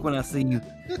dick when I see you.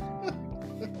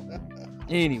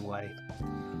 Anyway.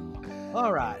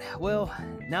 All right. Well,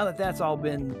 now that that's all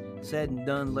been said and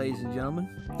done, ladies and gentlemen,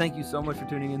 thank you so much for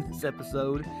tuning in to this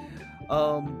episode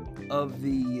of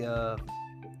the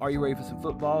Are You Ready for Some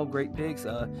Football? Great picks.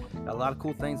 A lot of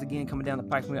cool things again coming down the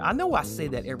pipe. I know I say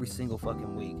that every single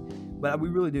fucking week, but we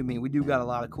really do mean we do got a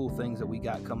lot of cool things that we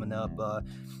got coming up.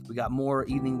 We got more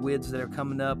evening wids that are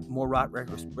coming up, more rock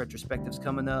retrospectives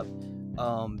coming up.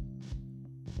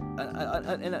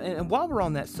 And while we're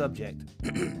on that subject,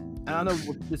 and I know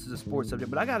this is a sports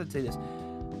subject, but I got to tell you this.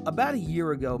 About a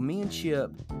year ago, me and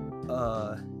Chip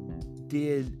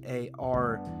did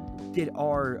our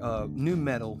new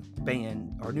metal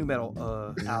band, our new metal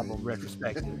album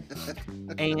retrospective,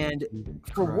 and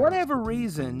for whatever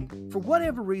reason,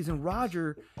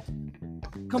 Roger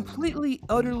completely,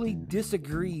 utterly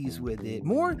disagrees with it.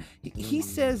 He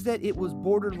says that it was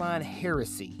borderline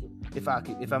heresy, if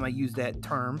I may use that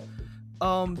term.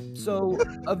 So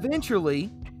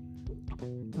eventually,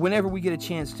 whenever we get a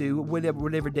chance to,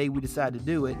 whatever day we decide to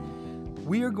do it,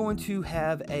 we are going to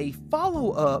have a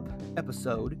follow-up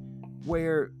episode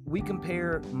where we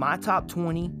compare my top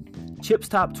 20, Chip's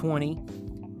top 20,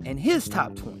 and his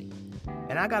top 20.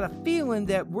 And I got a feeling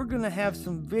that we're going to have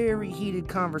some very heated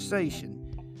conversation.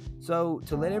 So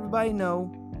to let everybody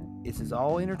know, this is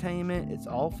all entertainment. It's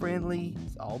all friendly.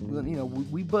 It's all,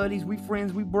 we buddies, we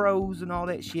friends, we bros, and all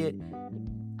that shit.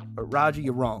 But Roger,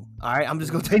 you're wrong. All right, I'm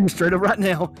just gonna tell you straight up right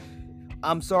now.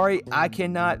 I'm sorry, I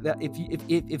cannot.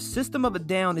 If System of a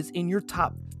Down is in your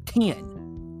top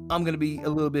 10, I'm gonna be a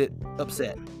little bit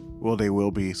upset. Well, they will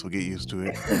be, so get used to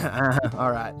it.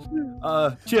 All right,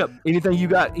 Chip. Anything you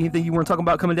got? Anything you want to talk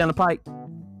about coming down the pike?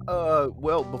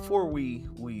 Well, before we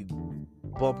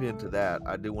bump into that,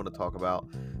 I do want to talk about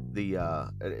the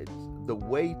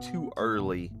way too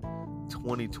early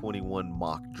 2021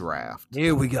 mock draft.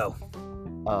 Here we go.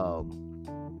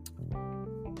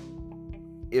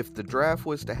 If the draft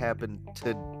was to happen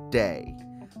today,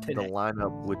 the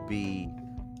lineup would be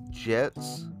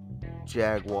Jets,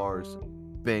 Jaguars,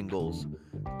 Bengals,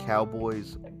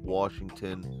 Cowboys,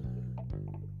 Washington,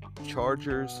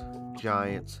 Chargers,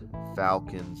 Giants,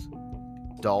 Falcons,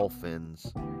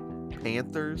 Dolphins,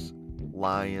 Panthers,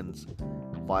 Lions,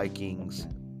 Vikings,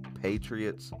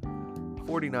 Patriots,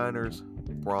 49ers,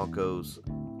 Broncos,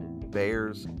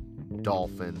 Bears,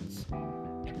 Dolphins,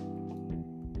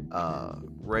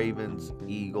 Ravens,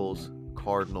 Eagles,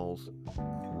 Cardinals,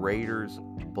 Raiders,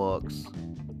 Bucks,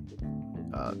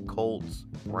 Colts,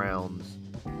 Browns,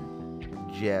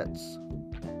 Jets,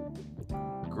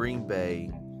 Green Bay,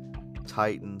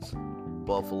 Titans,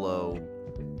 Buffalo,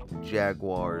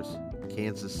 Jaguars,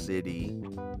 Kansas City,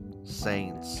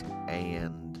 Saints,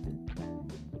 and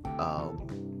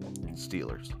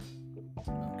Steelers.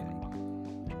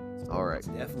 All right. It's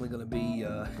definitely going to be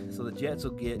so the Jets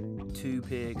will get 2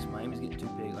 picks. Miami's getting 2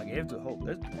 picks. Like there's a couple of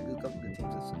good teams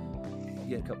that's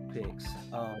get a couple picks.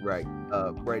 Right.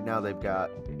 Right now they've got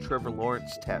Trevor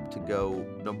Lawrence tapped to go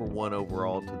number 1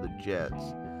 overall to the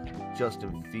Jets.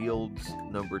 Justin Fields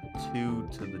number 2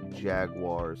 to the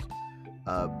Jaguars.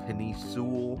 Penei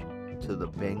Sewell to the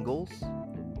Bengals.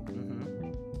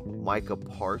 Micah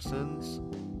Parsons,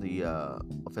 the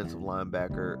offensive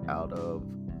linebacker out of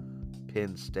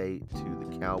Penn State, to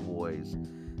the Cowboys.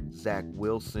 Zach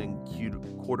Wilson,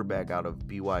 quarterback out of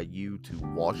BYU, to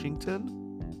Washington.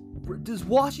 Does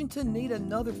Washington need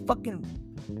another fucking...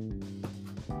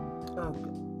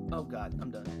 Oh God,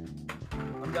 I'm done.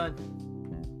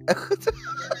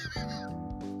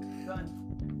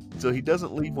 So he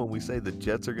doesn't leave when we say the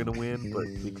Jets are going to win, but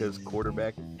because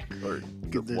quarterback or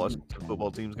the Washington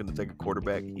football team is going to take a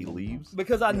quarterback, he leaves?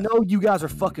 Because I know you guys are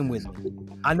fucking with me.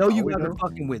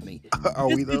 Are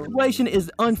we though? This situation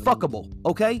is unfuckable,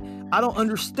 okay? I don't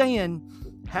understand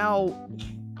how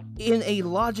in a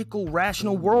logical,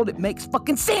 rational world it makes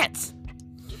fucking sense.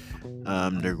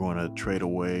 They're going to trade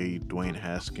away Dwayne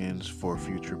Haskins for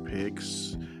future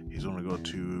picks. He's going to go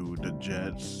to the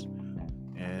Jets,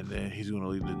 and then he's going to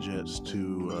lead the Jets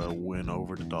to win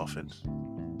over the Dolphins.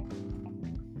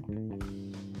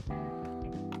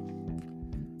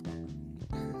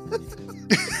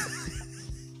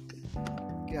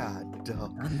 God,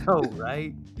 dog. I know,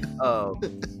 right?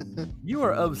 You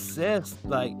are obsessed.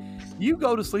 Like, you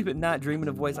go to sleep at night dreaming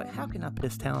of ways like, how can I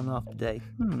piss Talon off today?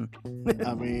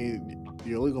 I mean,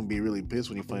 you're only going to be really pissed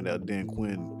when you find out Dan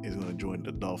Quinn is going to join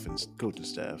the Dolphins coaching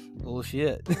staff.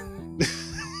 Bullshit.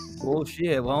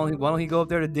 Bullshit. Why don't he go up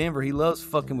there to Denver? He loves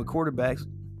fucking with quarterbacks.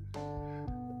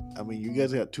 I mean, you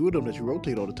guys got 2 of them that you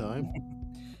rotate all the time.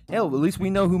 Hell, at least we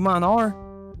know who mine are.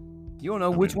 You don't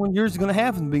know which one yours is going to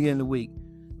have in the beginning of the week.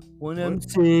 One of them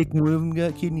sick, one of them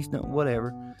got kidney stone,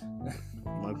 whatever.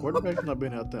 My quarterback's not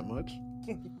been out that much.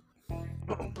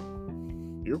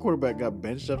 Your quarterback got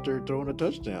benched after throwing a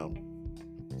touchdown.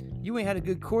 You ain't had a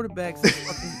good quarterback since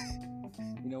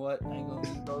fucking... You know what? I ain't going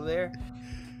to go there.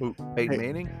 Peyton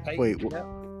Manning?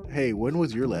 Hey, when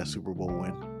was your last Super Bowl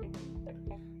win?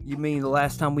 You mean the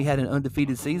last time we had an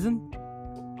undefeated season?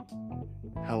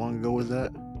 How long ago was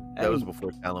that? That was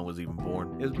before Talon was even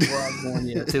born. It was before I was born,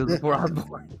 yeah. It was before I was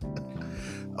born.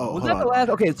 Oh, was that the last?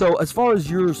 Okay, so as far as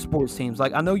your sports teams,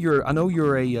 like I know you're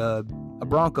a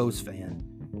Broncos fan.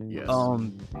 Yes.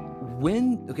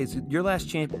 So your last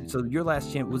champion. So your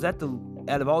last champ was that the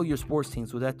out of all your sports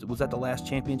teams was that the last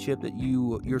championship that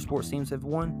your sports teams have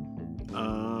won?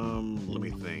 Let me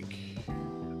think.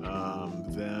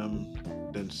 Them,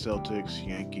 then Celtics,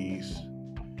 Yankees,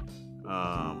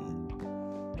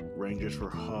 Rangers for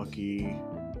hockey.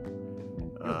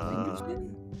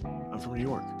 I'm from New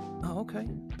York. Oh, okay.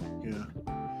 Yeah.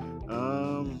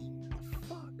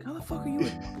 Fuck, how the fuck are you?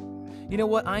 You know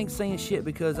what? I ain't saying shit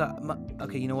because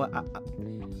okay. You know what?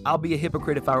 I'll be a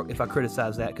hypocrite if I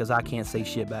criticize that because I can't say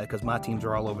shit about it because my teams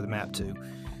are all over the map too.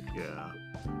 Yeah.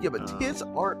 Yeah, but his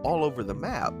aren't all over the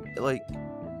map. Like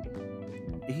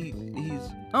he's.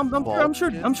 I'm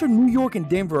sure New York and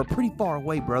Denver are pretty far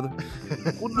away, brother.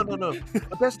 Well, no.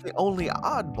 But that's the only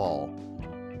oddball.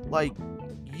 Like,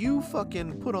 you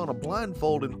fucking put on a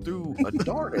blindfold and threw a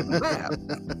dart at the map.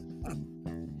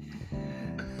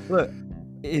 Look,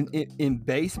 in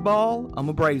baseball, I'm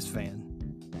a Braves fan.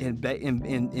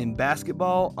 In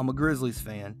basketball, I'm a Grizzlies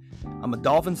fan. I'm a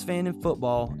Dolphins fan in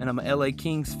football, and I'm a LA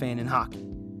Kings fan in hockey.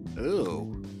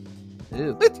 Ew.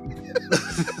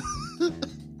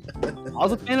 I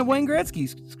was a fan of Wayne Gretzky.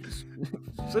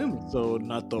 So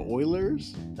not the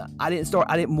Oilers? I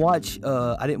didn't watch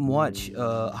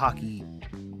hockey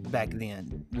back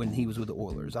then when he was with the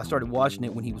Oilers. I started watching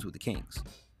it when he was with the Kings.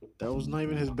 That was not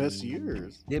even his best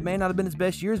years. It may not have been his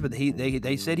best years, but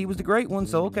they said he was the great one.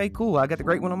 So okay, cool. I got the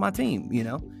great one on my team, you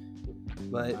know.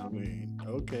 But I mean,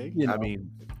 okay. You know. I mean,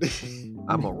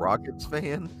 I'm a Rockets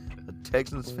fan, a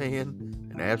Texans fan,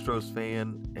 an Astros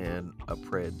fan, and a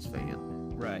Preds fan.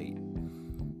 Right.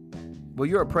 Well,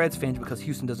 you're a Preds fan because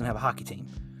Houston doesn't have a hockey team.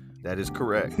 That is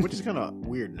correct. Which is kind of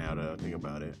weird now to think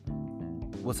about it.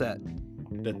 What's that?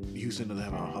 That Houston doesn't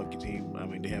have a hockey team. I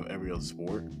mean, they have every other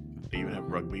sport. They even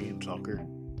have rugby and soccer.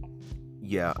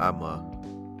 Yeah, I'm a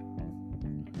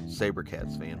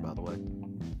Sabercats fan, by the way.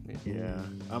 Yeah,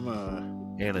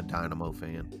 and a Dynamo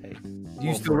fan. Hey, do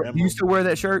you still wear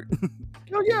that shirt?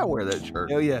 Oh yeah, I wear that shirt.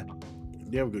 Oh yeah.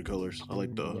 They have good colors. I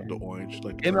like the orange.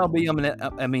 Like the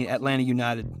MLB, Atlanta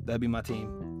United. That'd be my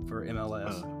team for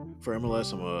MLS. For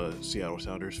MLS, I'm a Seattle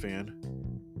Sounders fan.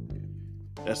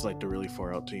 That's like the really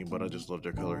far out team, but I just love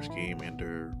their color scheme and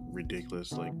they're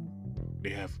ridiculous. Like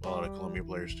they have a lot of Colombian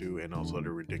players too, and also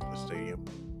their ridiculous stadium.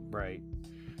 Right.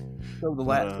 So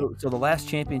the last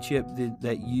championship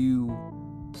that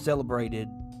you celebrated,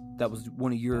 that was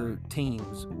one of your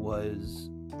teams, was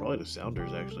probably the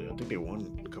Sounders. Actually, I think they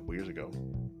won a couple years ago.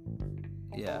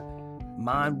 Yeah,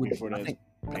 mine would. I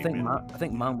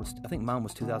think mine was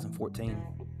 2014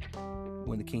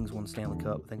 when the Kings won the Stanley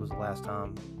Cup. I think it was the last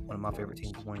time one of my favorite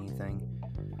teams won anything.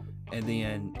 And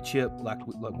then Chip, like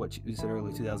what you said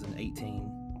earlier,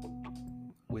 2018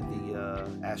 with the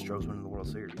Astros winning the World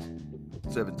Series.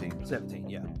 17,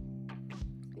 yeah.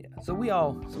 So we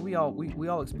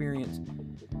all experienced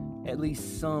at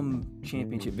least some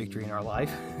championship victory in our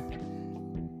life.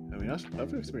 I mean,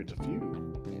 I've experienced a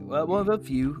few. Well, a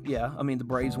few, yeah. I mean, the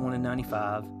Braves won in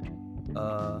 '95.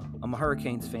 I'm a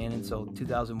Hurricanes fan, and so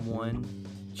 2001,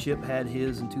 Chip had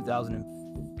his in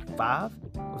 2005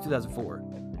 or 2004.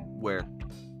 Where?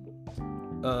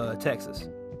 Texas.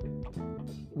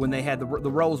 When they had the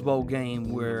Rose Bowl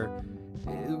game where,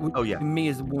 to me,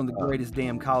 is one of the greatest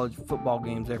damn college football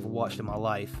games I ever watched in my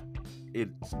life.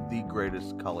 It's the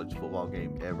greatest college football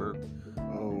game ever.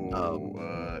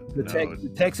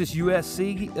 The Texas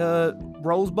USC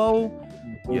Rose Bowl.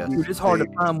 Yes. Dude, it's hard to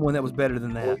find one that was better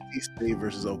than that. Boise State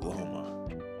versus Oklahoma.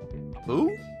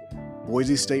 Who?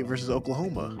 Boise State versus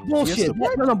Oklahoma. Bullshit.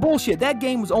 No, bullshit. That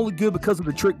game was only good because of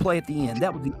the trick play at the end.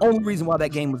 That was the only reason why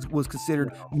that game was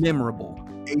considered memorable.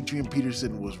 Adrian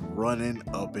Peterson was running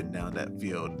up and down that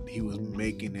field. He was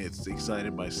making it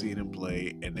excited by seeing him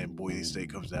play, and then Boise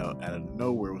State comes out of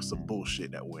nowhere with some bullshit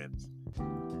that wins.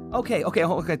 Okay.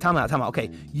 Time out.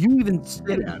 Okay, you even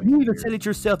said it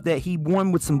yourself that he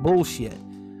won with some bullshit.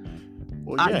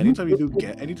 Well, yeah. Anytime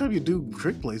you do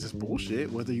trick plays, it's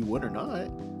bullshit, whether you win or not.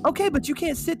 Okay, but you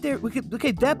can't sit there.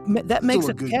 Okay, that makes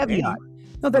a caveat. Game.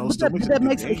 No, that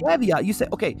makes a caveat. You say,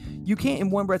 okay, you can't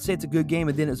in one breath say it's a good game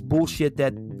and then it's bullshit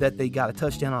that they got a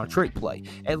touchdown on a trick play.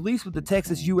 At least with the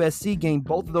Texas USC game,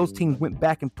 both of those teams went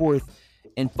back and forth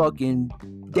and fucking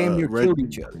damn near killed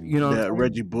each other. You know that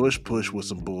Reggie Bush push was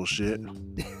some bullshit.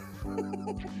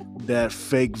 That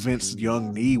fake Vince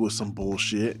Young knee was some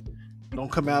bullshit. Don't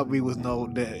come out me with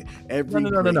that every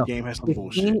game has some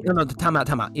bullshit. Time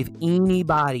out. If any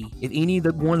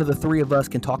one of the three of us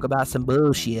can talk about some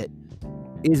bullshit,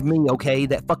 is me, okay?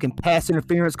 That fucking pass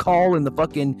interference call in the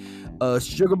fucking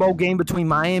Sugar Bowl game between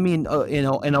Miami and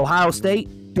Ohio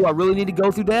State. Do I really need to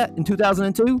go through that in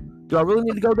 2002? Do I really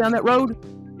need to go down that road?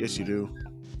 Yes, you do.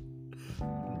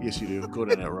 Yes, you do. Go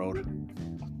down that road.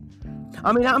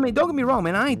 I mean, don't get me wrong,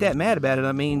 man. I ain't that mad about it.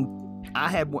 I mean,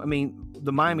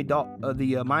 the Miami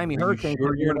Hurricanes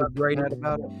sure had one of the greatest.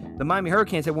 The Miami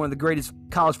Hurricanes had one of the greatest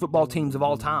college football teams of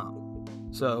all time.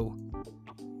 So,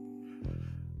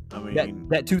 I mean,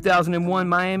 that 2001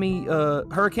 Miami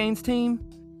Hurricanes team.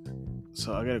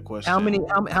 So I got a question. How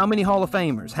many Hall of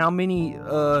Famers? How many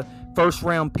first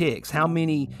round picks? How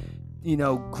many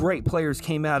great players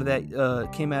came out of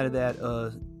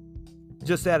that?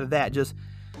 Just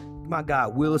my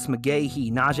God, Willis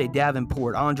McGahee, Najee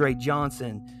Davenport, Andre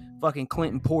Johnson, fucking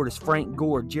Clinton Portis, Frank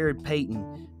Gore, Jared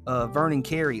Payton, Vernon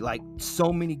Carey, like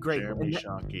so many great. Jeremy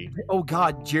Shockey. Oh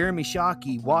God, Jeremy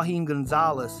Shockey, Waheem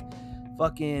Gonzalez,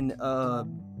 fucking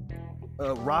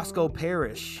Roscoe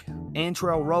Parrish,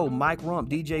 Antrell Rowe, Mike Rump,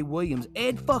 DJ Williams,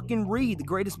 Ed fucking Reed, the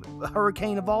greatest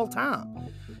Hurricane of all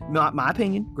time. My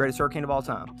opinion, greatest Hurricane of all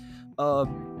time.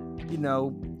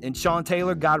 And Sean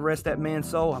Taylor, God rest that man's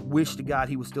soul. I wish to God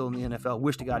he was still in the NFL. I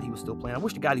wish to God he was still playing. I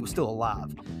wish to God he was still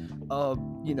alive.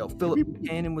 Philip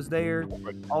Buchanan was there.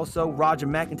 Also, Roger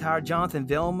McIntyre, Jonathan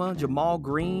Velma, Jamal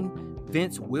Green,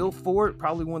 Vince Wilfork,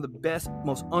 probably one of the best,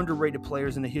 most underrated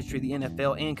players in the history of the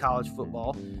NFL and college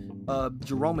football.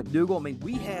 Jerome McDougal. I mean,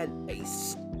 we had a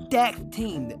stacked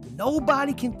team that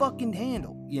nobody can fucking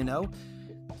handle,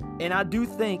 And I do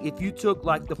think if you took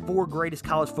like the 4 greatest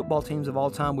college football teams of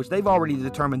all time, which they've already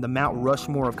determined the Mount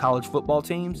Rushmore of college football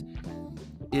teams,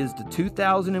 is the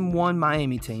 2001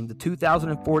 Miami team, the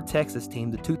 2004 Texas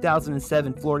team, the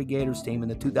 2007 Florida Gators team,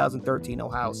 and the 2013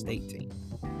 Ohio State team.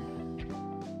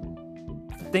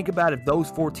 Think about if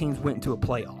those 4 teams went into a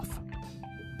playoff.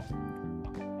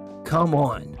 Come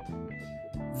on.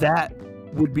 That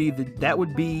would be the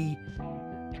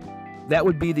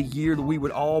year that we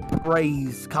would all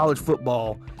praise college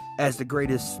football as the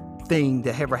greatest thing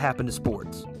that ever happened to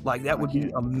sports. Like, that would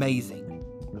be amazing.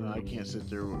 I can't sit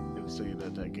there and say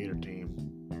that Gator team,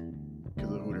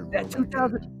 because of who they're that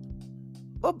 2000.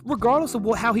 Well, regardless of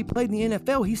how he played in the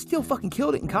NFL, he still fucking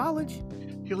killed it in college.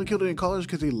 He only killed it in college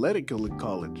because he let it kill it in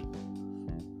college.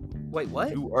 Wait,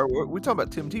 what? Are we talking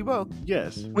about Tim Tebow?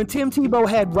 Yes. When Tim Tebow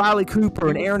had Riley Cooper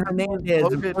and Aaron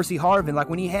Hernandez and Percy Harvin, like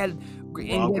when he had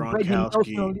Reggie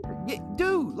Nelson,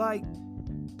 dude, like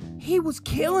he was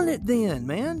killing it then,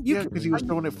 man. Because he was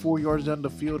throwing it 4 yards down the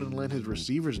field and letting his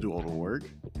receivers do all the work.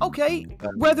 Okay,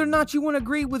 whether or not you want to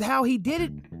agree with how he did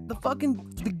it,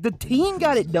 the team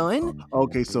got it done.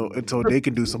 Okay, so they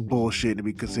can do some bullshit to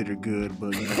be considered good,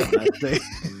 but you know what I say.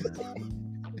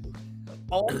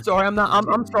 Oh, I'm sorry.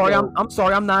 I'm sorry. I'm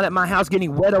sorry. I'm not at my house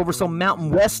getting wet over some Mountain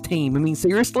West team. I mean,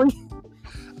 seriously?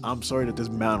 I'm sorry that this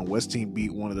Mountain West team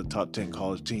beat one of the top 10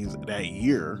 college teams that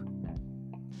year.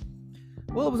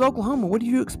 Well, it was Oklahoma. What do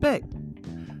you expect?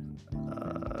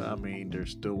 I mean, they're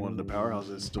still one of the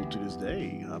powerhouses still to this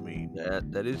day. I mean,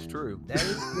 that is true. That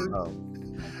is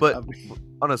true. But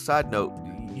on a side note,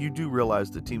 you do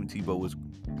realize that Tim Tebow was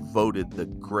voted the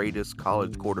greatest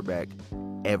college quarterback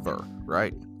ever,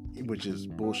 right? Which is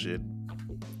bullshit.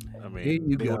 I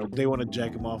mean, they want to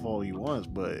jack him off all he wants,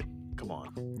 but come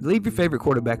on. Leave your favorite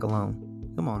quarterback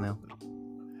alone. Come on now.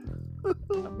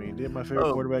 I mean, did my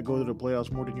favorite quarterback go to the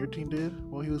playoffs more than your team did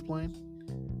while he was playing?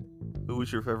 Who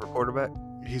was your favorite quarterback?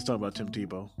 He's talking about Tim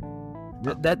Tebow.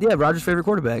 Roger's favorite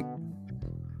quarterback.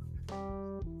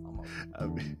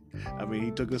 I mean, he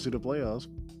took us to the playoffs.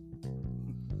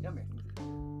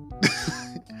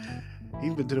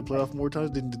 He's been to the playoff more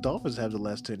times than the Dolphins have the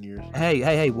last 10 years.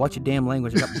 Hey, watch your damn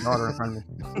language. I got my daughter in front of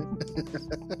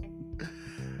me.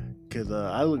 Because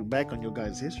I look back on your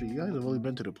guys' history. You guys have only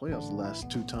been to the playoffs the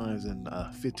last 2 times in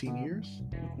 15 years.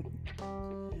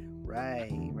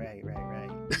 Right.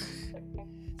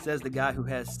 Says the guy who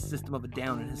has System of a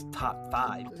Down in his top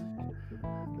 5.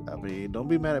 I mean, don't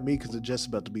be mad at me because the Jets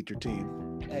about to beat your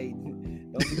team. Hey,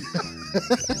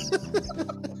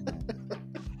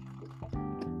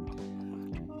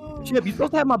 Chip, you're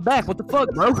supposed to have my back. What the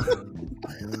fuck, bro?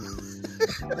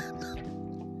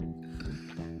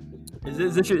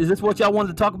 Is this what y'all wanted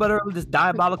to talk about earlier? This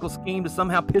diabolical scheme to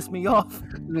somehow piss me off?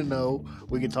 No,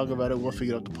 we can talk about it once we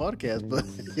get off the podcast, but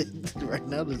right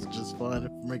now this is just fun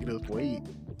for making us wait.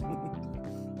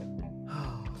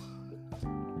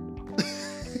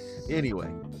 Anyway,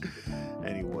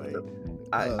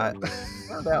 I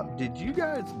found out. Did you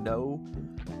guys know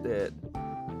that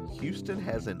Houston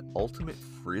has an ultimate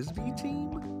frisbee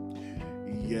team?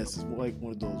 Yes, it's like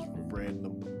one of those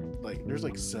random, like there's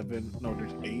like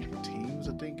 8 teams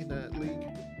I think in that league.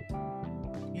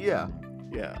 Yeah.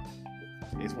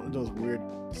 It's one of those weird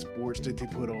sports that they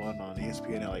put on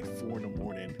ESPN at like 4 in the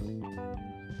morning.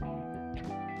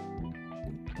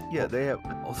 Yeah, they have.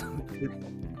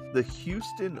 The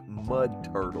Houston Mud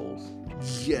Turtles.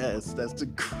 Yes, that's the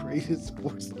greatest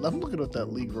sports. I'm looking at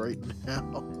that league right now.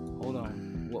 Hold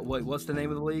on. What's the name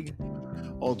of the league?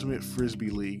 Ultimate Frisbee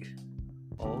League.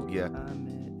 Yeah.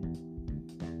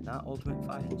 Not Ultimate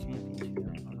Fighting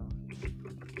Championship. Hold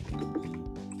on.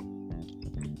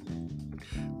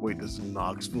 Wait, does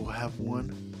Knoxville have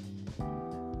one?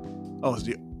 Oh,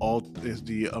 it's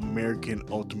the American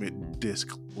Ultimate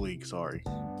Disc League. Sorry.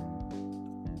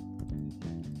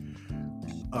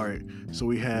 All right, so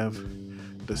we have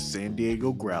the San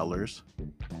Diego Growlers,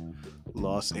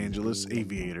 Los Angeles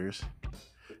Aviators,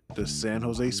 the San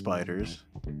Jose Spiders,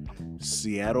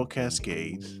 Seattle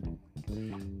Cascades,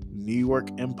 New York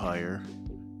Empire,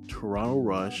 Toronto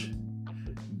Rush,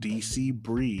 DC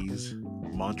Breeze,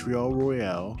 Montreal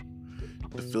Royale,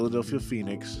 the Philadelphia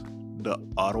Phoenix, the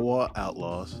Ottawa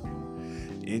Outlaws,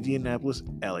 Indianapolis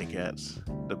Alley Cats,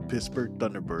 the Pittsburgh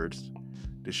Thunderbirds,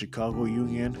 the Chicago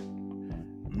Union,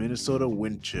 Minnesota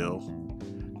Windchill,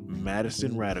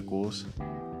 Madison Radicals,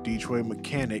 Detroit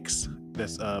Mechanics,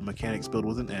 that's mechanics spelled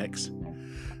with an X,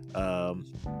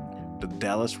 the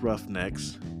Dallas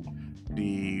Roughnecks,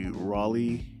 the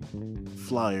Raleigh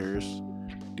Flyers,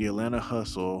 the Atlanta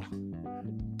Hustle,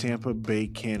 Tampa Bay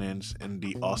Cannons, and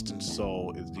the Austin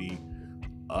Soul is the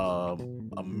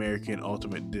American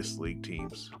Ultimate Disc League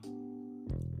teams.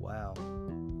 Wow.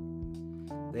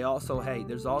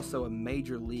 There's also a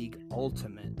Major League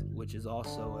Ultimate, which is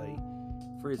also a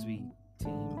Frisbee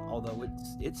team, although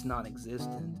it's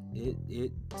non-existent.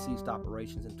 It ceased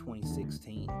operations in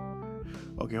 2016.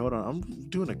 Okay, hold on. I'm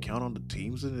doing a count on the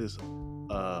teams in this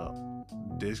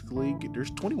disc league.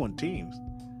 There's 21 teams.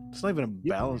 It's not even a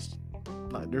balanced.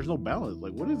 There's no balance.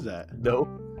 Like, what is that? No.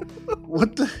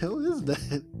 What the hell is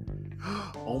that?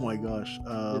 Oh my gosh.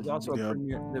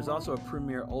 There's also a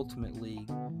Premier Ultimate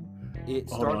League.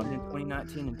 It started in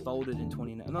 2019 and folded in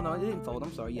 2019. No, it didn't fold.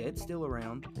 I'm sorry. Yeah, it's still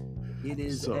around. It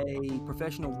is a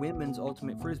professional women's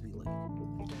Ultimate Frisbee League.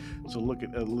 So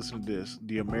listen to this.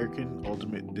 The American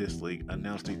Ultimate Disc League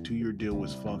announced a 2-year deal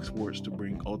with Fox Sports to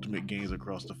bring Ultimate games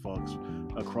across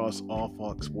all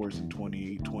Fox Sports in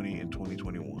 2020 and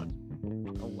 2021.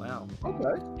 Oh wow.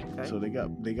 Okay. So they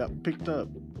got picked up.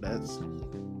 That's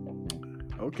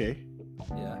okay.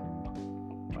 Yeah.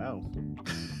 Wow.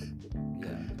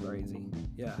 Yeah, crazy.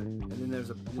 Yeah, and then there's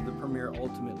the Premier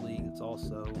Ultimate League. It's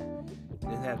also,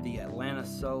 they have the Atlanta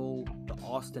Soul, the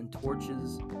Austin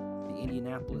Torches, the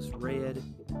Indianapolis Red,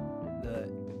 the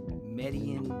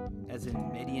Medellin, as in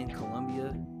Medellin,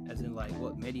 Colombia, as in like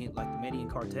what Medellin, like the Medellin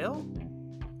Cartel.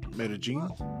 Medellin.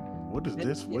 What is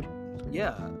this? What?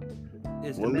 Yeah.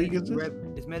 What league is this?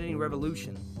 It's Medellin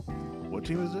Revolution. What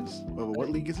team is this? What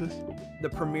league is this? The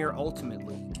Premier Ultimate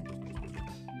League.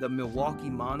 The Milwaukee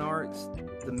Monarchs,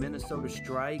 the Minnesota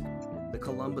Strike, the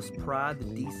Columbus Pride, the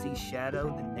DC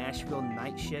Shadow, the Nashville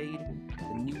Nightshade,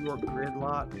 the New York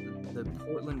Gridlock, the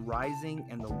Portland Rising,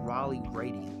 and the Raleigh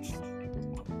Radiance.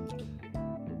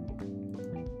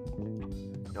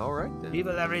 All right, then.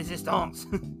 Viva la Resistance!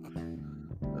 But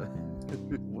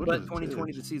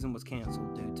 2020, the season was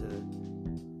canceled due to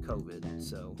COVID,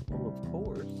 so... Well, of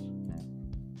course.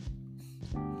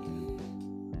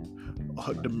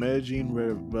 The Medellin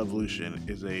Revolution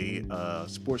is a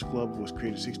sports club that was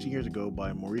created 16 years ago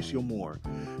by Mauricio Moore.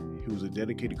 He was a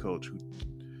dedicated coach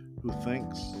who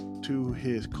thanks to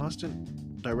his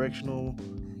constant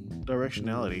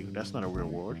directionality, that's not a real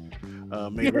word,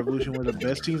 made Revolution one of the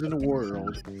best teams in the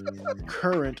world,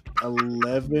 current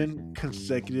 11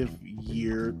 consecutive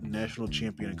year national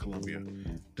champion in Colombia.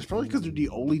 That's probably because they're the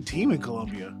only team in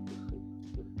Colombia.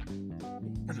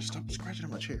 I'm gonna stop scratching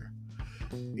on my chair.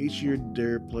 Each year,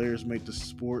 their players make the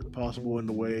sport possible in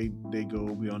the way they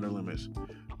go beyond their limits.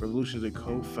 Revolution is a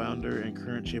co-founder and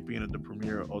current champion of the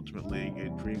Premier Ultimate League, a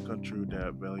dream come true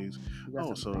that values.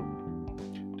 Oh, so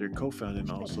they're co-founding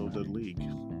also the league.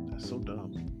 That's so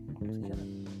dumb.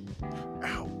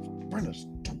 Ow, Brenda,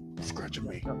 don't scratch at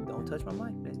me. Don't touch my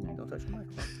mic, baby. Don't touch my mic.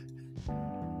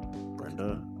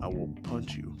 Brenda, I will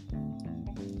punch you.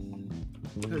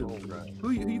 Who? Right.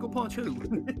 Who you gonna punch? Who?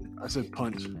 I said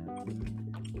punch. You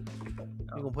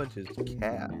gonna punch his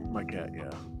cat? My cat, yeah.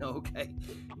 Okay.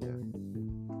 Yeah.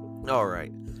 All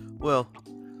right. Well,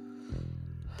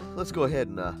 let's go ahead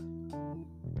and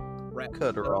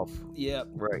cut her off. Yeah.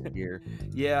 Right here.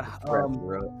 Yeah. Wrap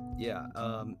her up. Yeah.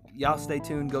 Y'all stay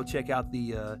tuned. Go check out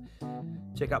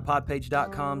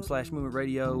podpage.com/movement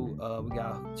radio. We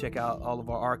got check out all of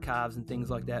our archives and things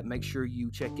like that. Make sure you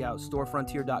check out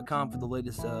storefrontier.com for the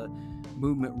latest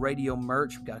movement radio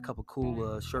merch. We got a couple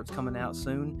cool shirts coming out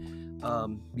soon.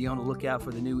 Be on the lookout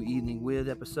for the new Evening With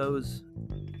episodes,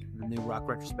 the new rock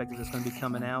retrospective that's going to be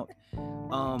coming out.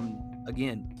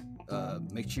 Again,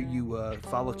 make sure you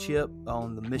follow Chip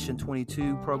on the Mission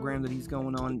 22 program that he's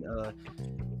going on.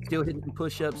 Still hitting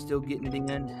push-ups, still getting it in,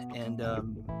 and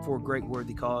for a great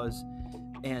worthy cause.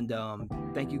 And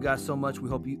thank you guys so much. We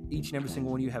hope each and every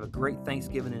single one of you have a great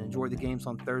Thanksgiving and enjoy the games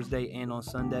on Thursday and on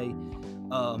Sunday.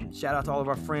 Shout out to all of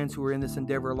our friends who are in this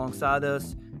endeavor alongside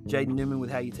us. Jaden Newman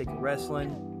with How You Take It Wrestling.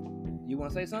 You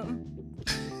want to say something?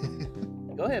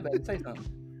 Go ahead, baby. Say something.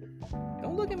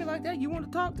 Don't look at me like that. You want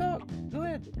to talk? Go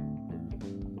ahead.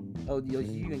 Oh, you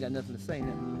ain't got nothing to say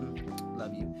now.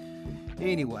 Love you.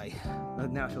 Anyway,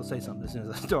 now she'll say something as soon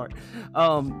as I start.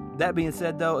 That being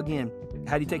said, though, again,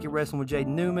 How Do You Take It Wrestling with Jaden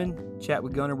Newman? Chat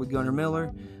with Gunner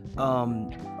Miller.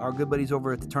 Our good buddies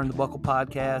over at the Turn the Buckle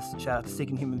podcast. Shout out to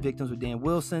Seeking Human Victims with Dan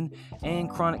Wilson. And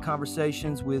Chronic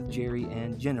Conversations with Jerry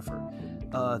and Jennifer.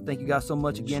 Thank you guys so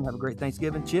much again. Have a great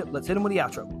Thanksgiving. Chip, let's hit them with the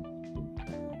outro.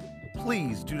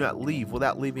 Please do not leave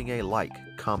without leaving a like,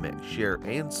 comment, share,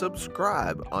 and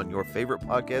subscribe on your favorite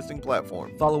podcasting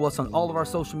platform. Follow us on all of our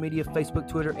social media, Facebook,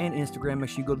 Twitter, and Instagram. Make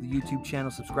sure you go to the YouTube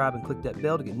channel, subscribe, and click that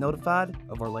bell to get notified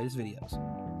of our latest videos.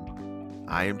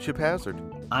 I am Chip Hazard.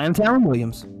 I am Talon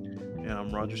Williams. And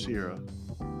I'm Roger Sierra.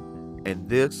 And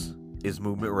this is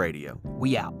Movement Radio.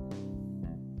 We out.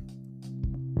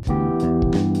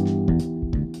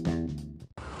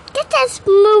 This is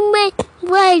Movement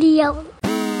Radio.